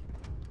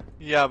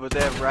 Yeah, but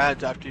they have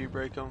rads after you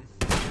break them.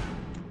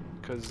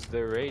 Because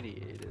they're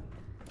radiated.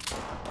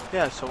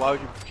 Yeah, so why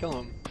would you kill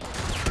them?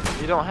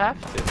 You don't have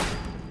to.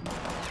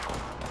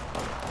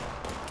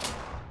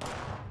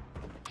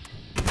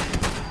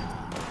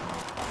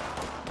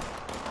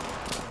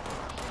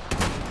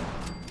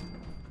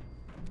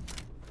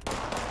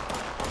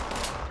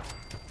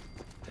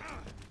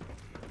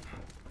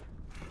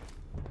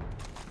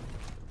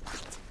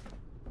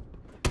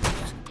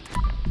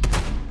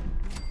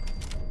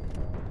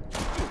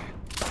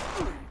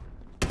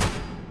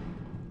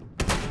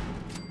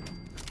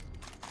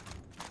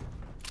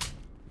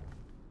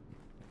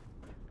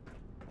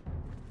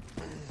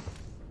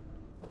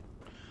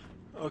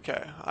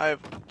 Okay, I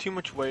have too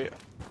much weight.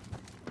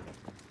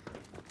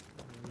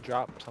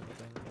 Drop some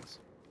things.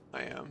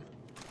 I am.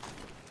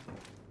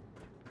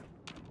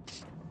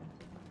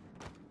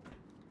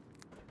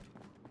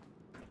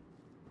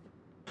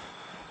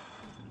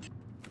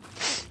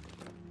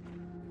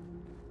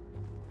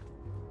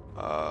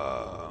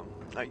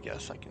 I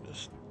guess I can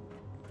just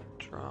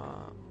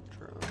drop.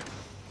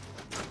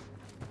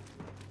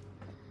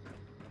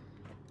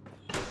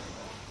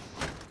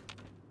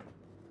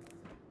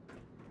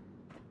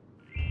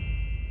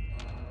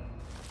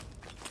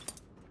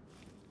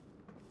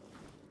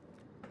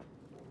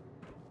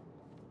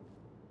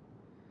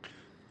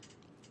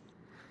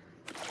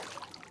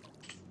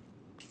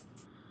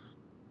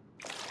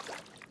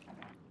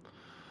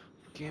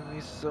 Give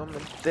me some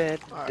of that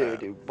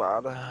dirty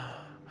water.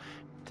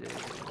 Dirty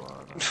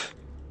water.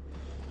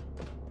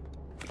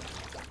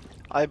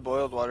 I have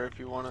boiled water if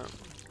you want it.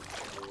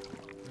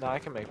 No, I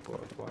can make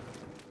boiled water.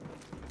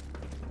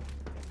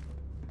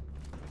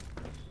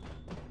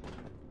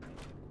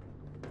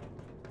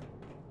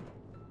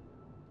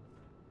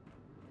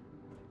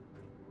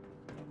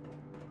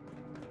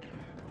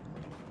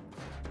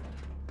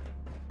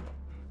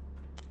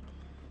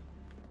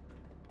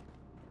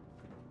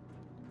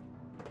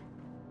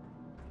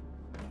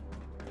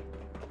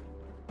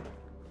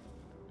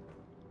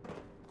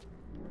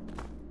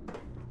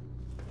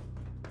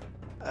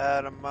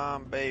 Adam,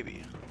 mom,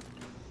 baby.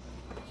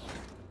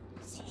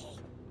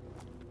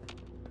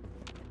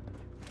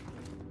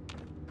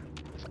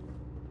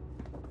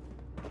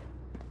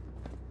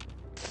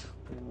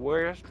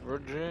 West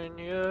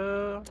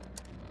Virginia.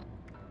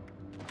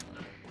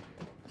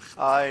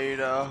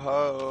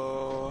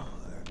 Idaho.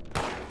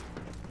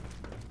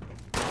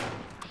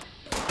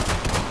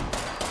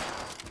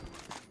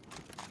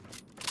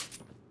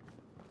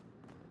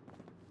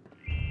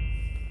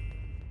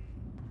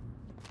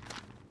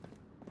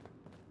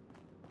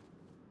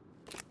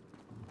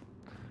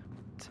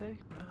 Take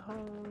me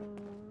home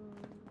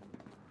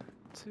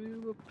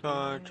to a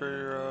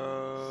Country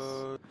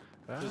road.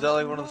 Is that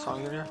like one of the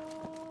songs in here?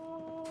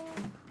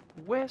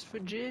 West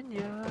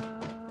Virginia,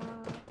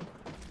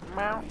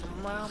 mountain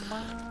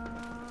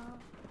mama,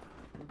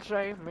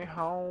 take me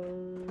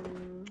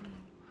home,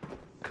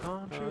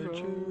 country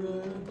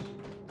roads.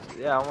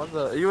 Yeah, I want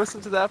the. You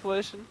listen to the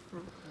Appalachian?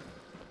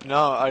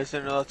 No, I just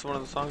didn't know that's one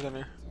of the songs in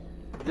here.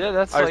 Yeah,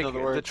 that's I just like know the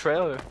the words.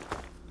 trailer.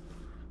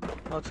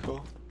 That's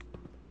cool.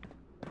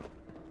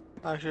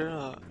 Actually,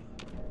 not.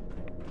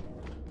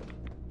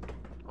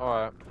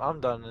 Alright,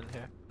 I'm done in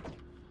here.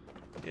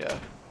 Yeah.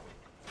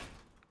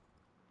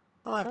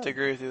 I'll have to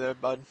agree with you there,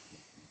 bud.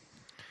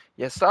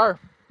 Yes, sir.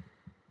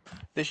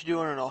 They should do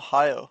one in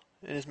Ohio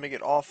and just make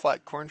it all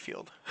flat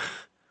cornfield.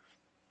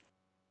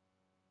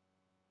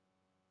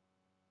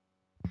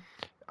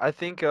 I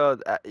think,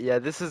 yeah,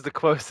 this is the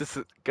closest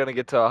it's gonna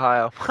get to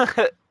Ohio.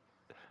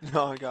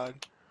 Oh god.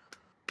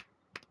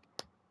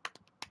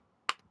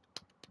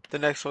 The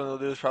next one they'll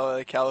do is probably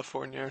like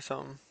California or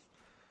something.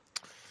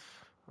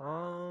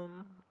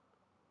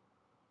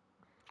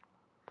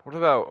 What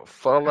about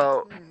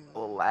Fallout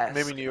Alaska?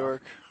 Maybe New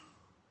York.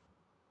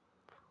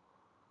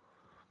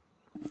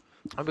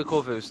 That'd be cool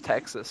if it was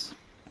Texas.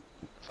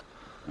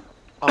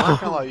 I'm not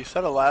gonna lie, you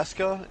said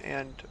Alaska,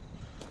 and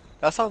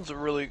that sounds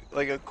really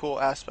like a cool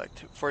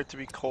aspect for it to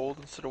be cold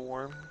instead of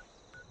warm.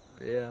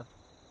 Yeah.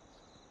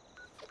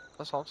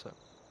 That's all I'm saying.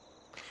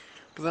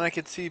 But then I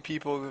could see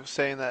people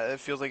saying that it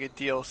feels like a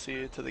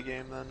DLC to the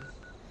game then.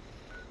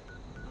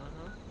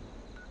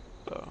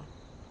 So,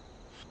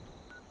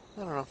 I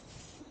don't know.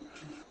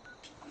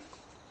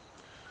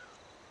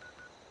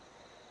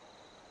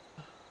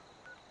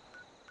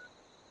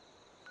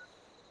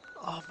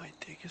 Oh, my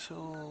dick is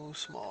so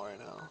small right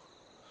now.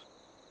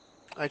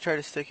 I tried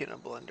to stick it in a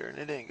blender and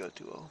it didn't go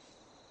too well.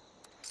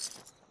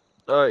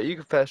 Alright, you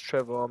can fast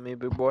travel on me,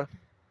 big boy.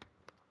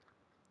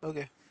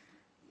 Okay.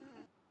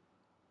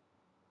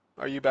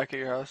 Are you back at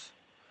your house?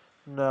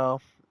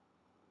 No.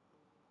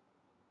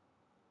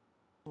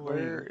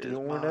 Where is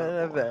doing my an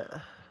boy? event?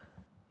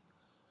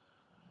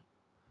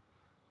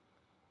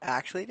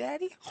 Actually,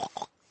 Daddy?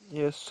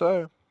 Yes,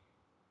 sir.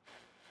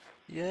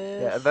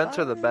 Yes. Yeah, events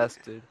are the sir.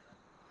 best, dude.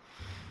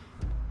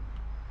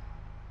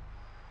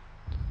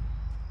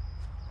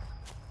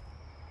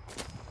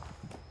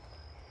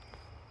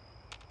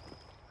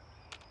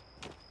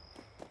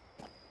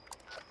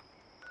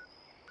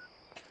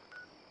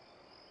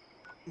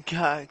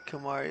 God,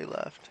 Kamari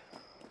left.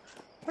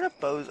 What a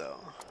bozo.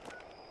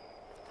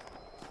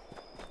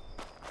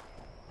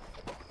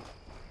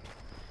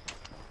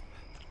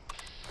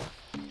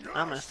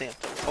 I'm gonna stay up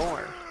to 4.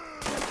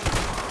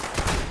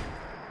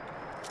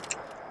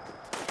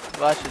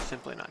 Well, that's just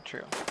simply not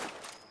true.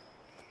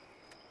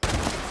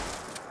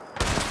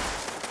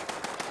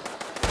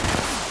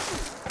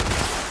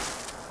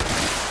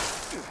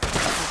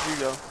 Where'd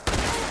you go?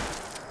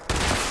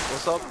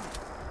 What's up?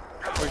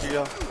 Where'd you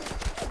go?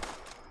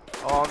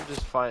 Oh, I'm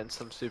just fighting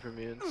some super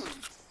mutants.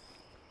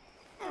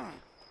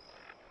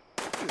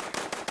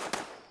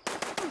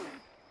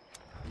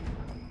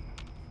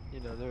 You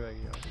know, they're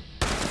regular.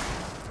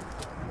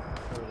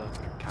 Or those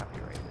are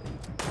copyrighted.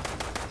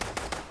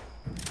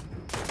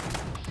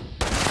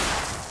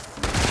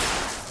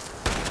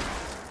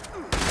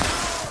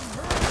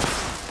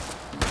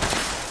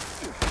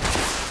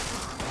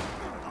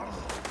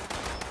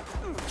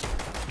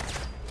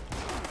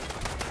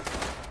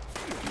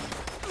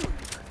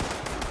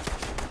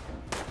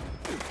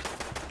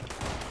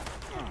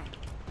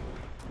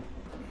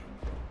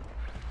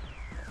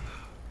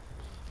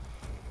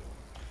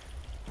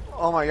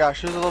 Oh my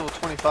gosh, there's a level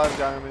 25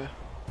 guy on me.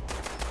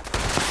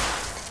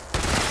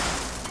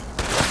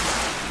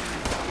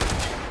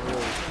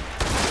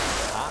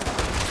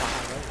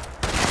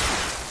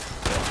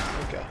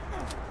 Okay.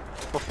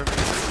 Well, for me.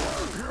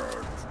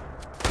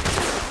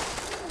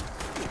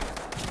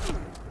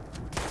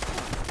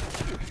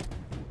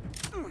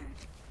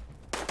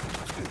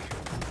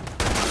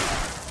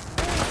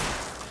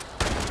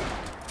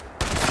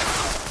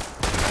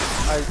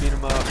 I beat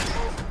him up.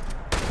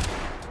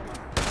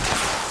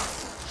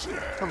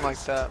 Something like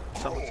that.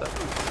 Someone said.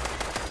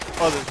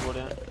 Others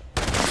wouldn't. You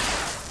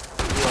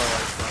are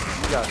like that.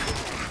 You got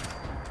this.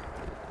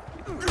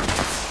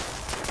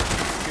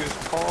 He was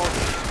called a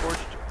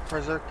Scorched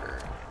Berserker.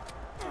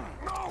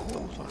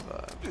 Level 25.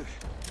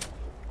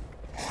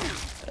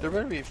 There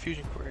better be a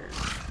fusion core here.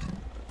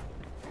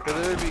 But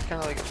there would be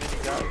kind of like a mini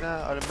guy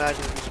now. I'd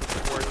imagine this was the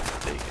word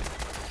taken.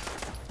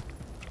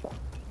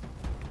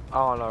 I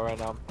don't know right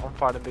now. I'm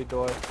fighting big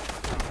boy.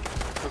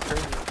 So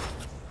crazy.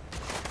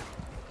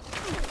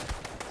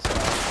 So I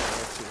can't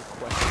answer your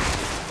question.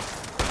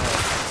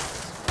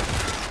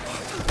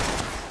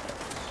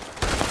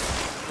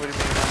 What do you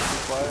mean not too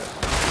quiet?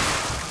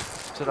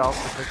 Should I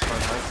also fix my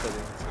mic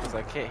settings because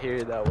I can't hear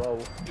you that well,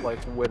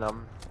 like when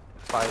I'm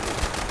fighting. I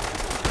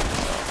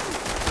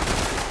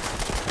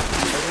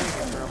think you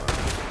can turn on.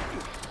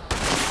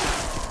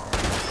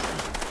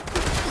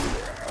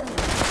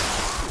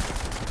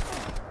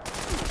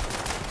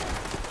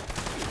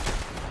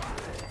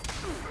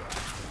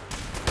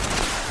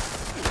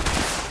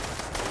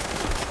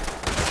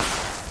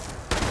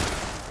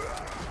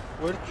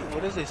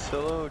 What is a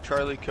silo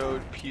Charlie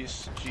code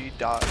piece G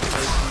dot or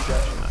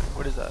G-9?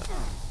 What is that?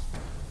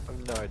 I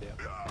have no idea.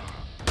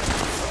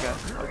 Okay,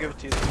 I'll give it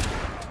to you.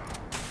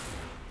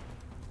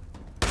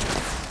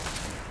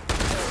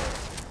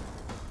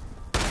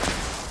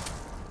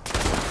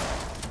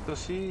 So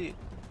see,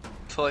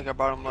 so like our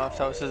bottom left,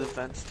 how it says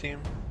events team,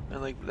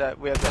 and like that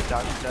we have that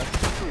Dr. Death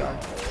guy.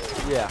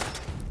 Yeah.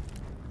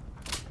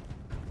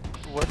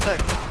 What's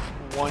that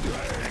one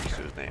next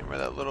to his name, or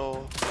that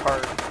little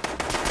card?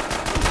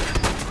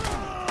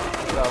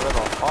 That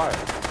little heart.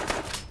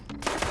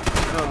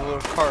 No, the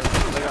little card,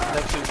 like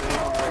next to his name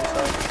on the right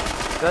side.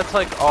 That's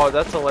like, oh,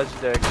 that's a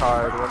legendary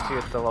card once you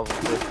get to level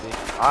 50.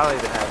 I don't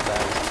even have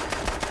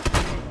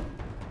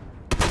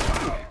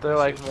that. They're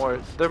like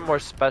they're more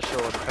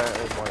special and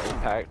apparently more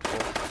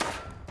impactful.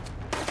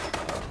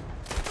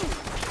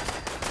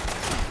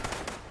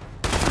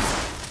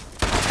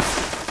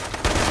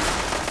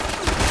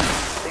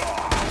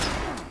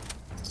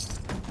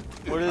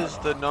 What does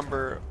the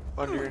number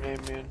under your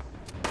name mean?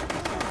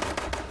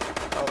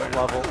 Oh, wait,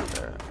 Level.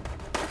 there.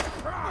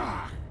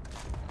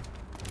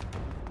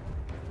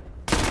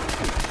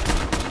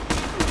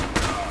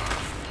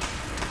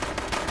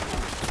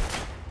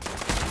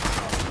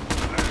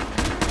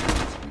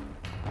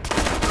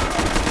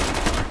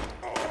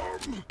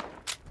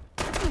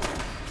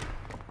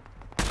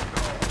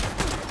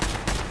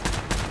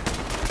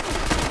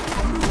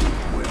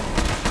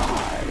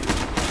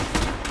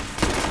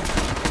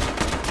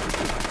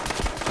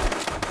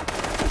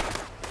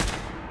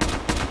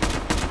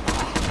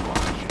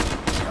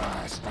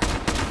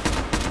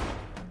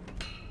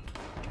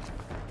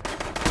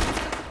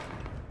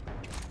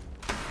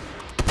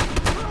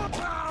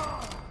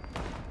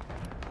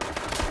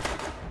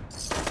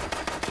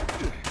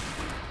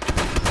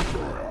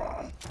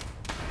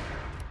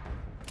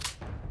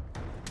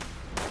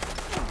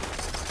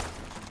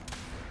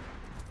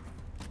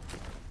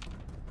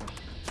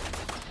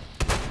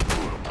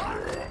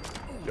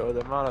 Yo,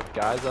 the amount of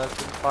guys I've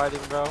been fighting,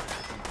 bro,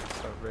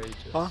 it's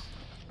outrageous. Huh?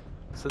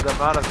 So the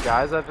amount of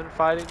guys I've been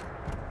fighting,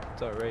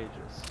 it's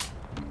outrageous.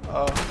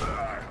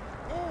 Oh.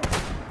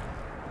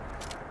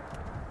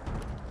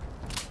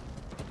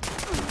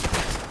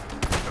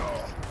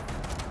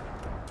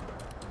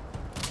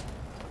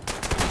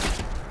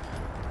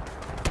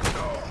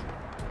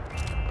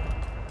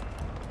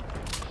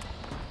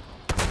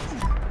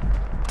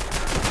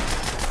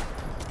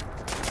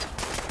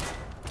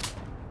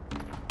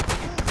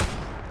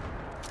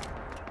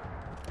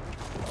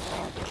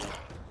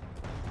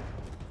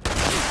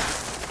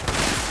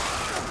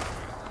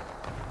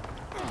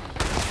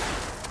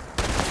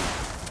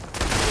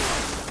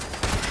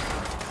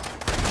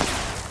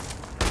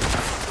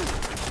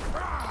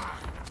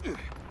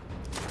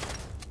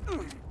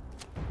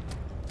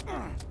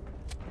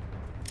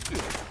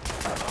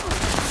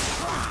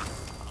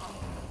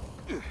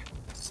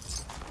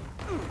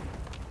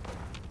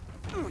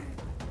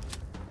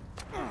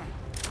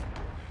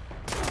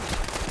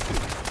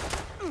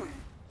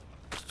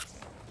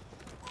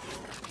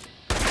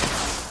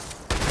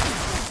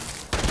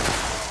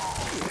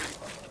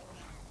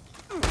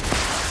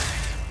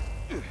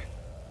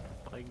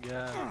 My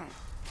God.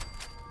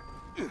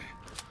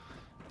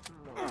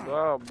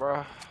 Wow,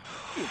 bro.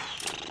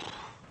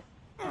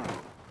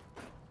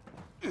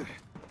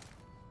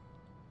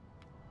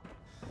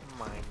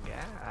 My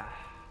God.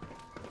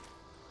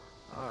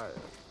 Alright.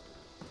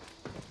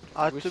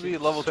 I have We to be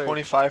should level search.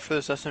 25 for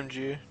this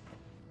SMG.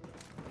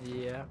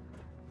 Yeah.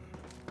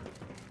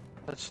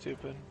 That's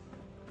stupid.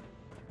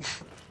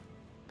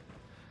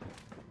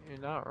 You're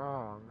not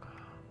wrong.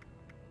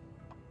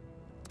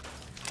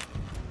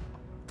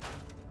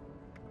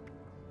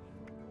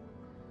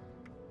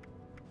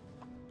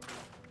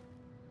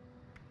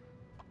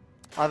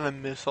 I have a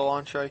missile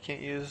launcher I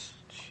can't use.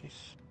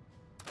 Jeez.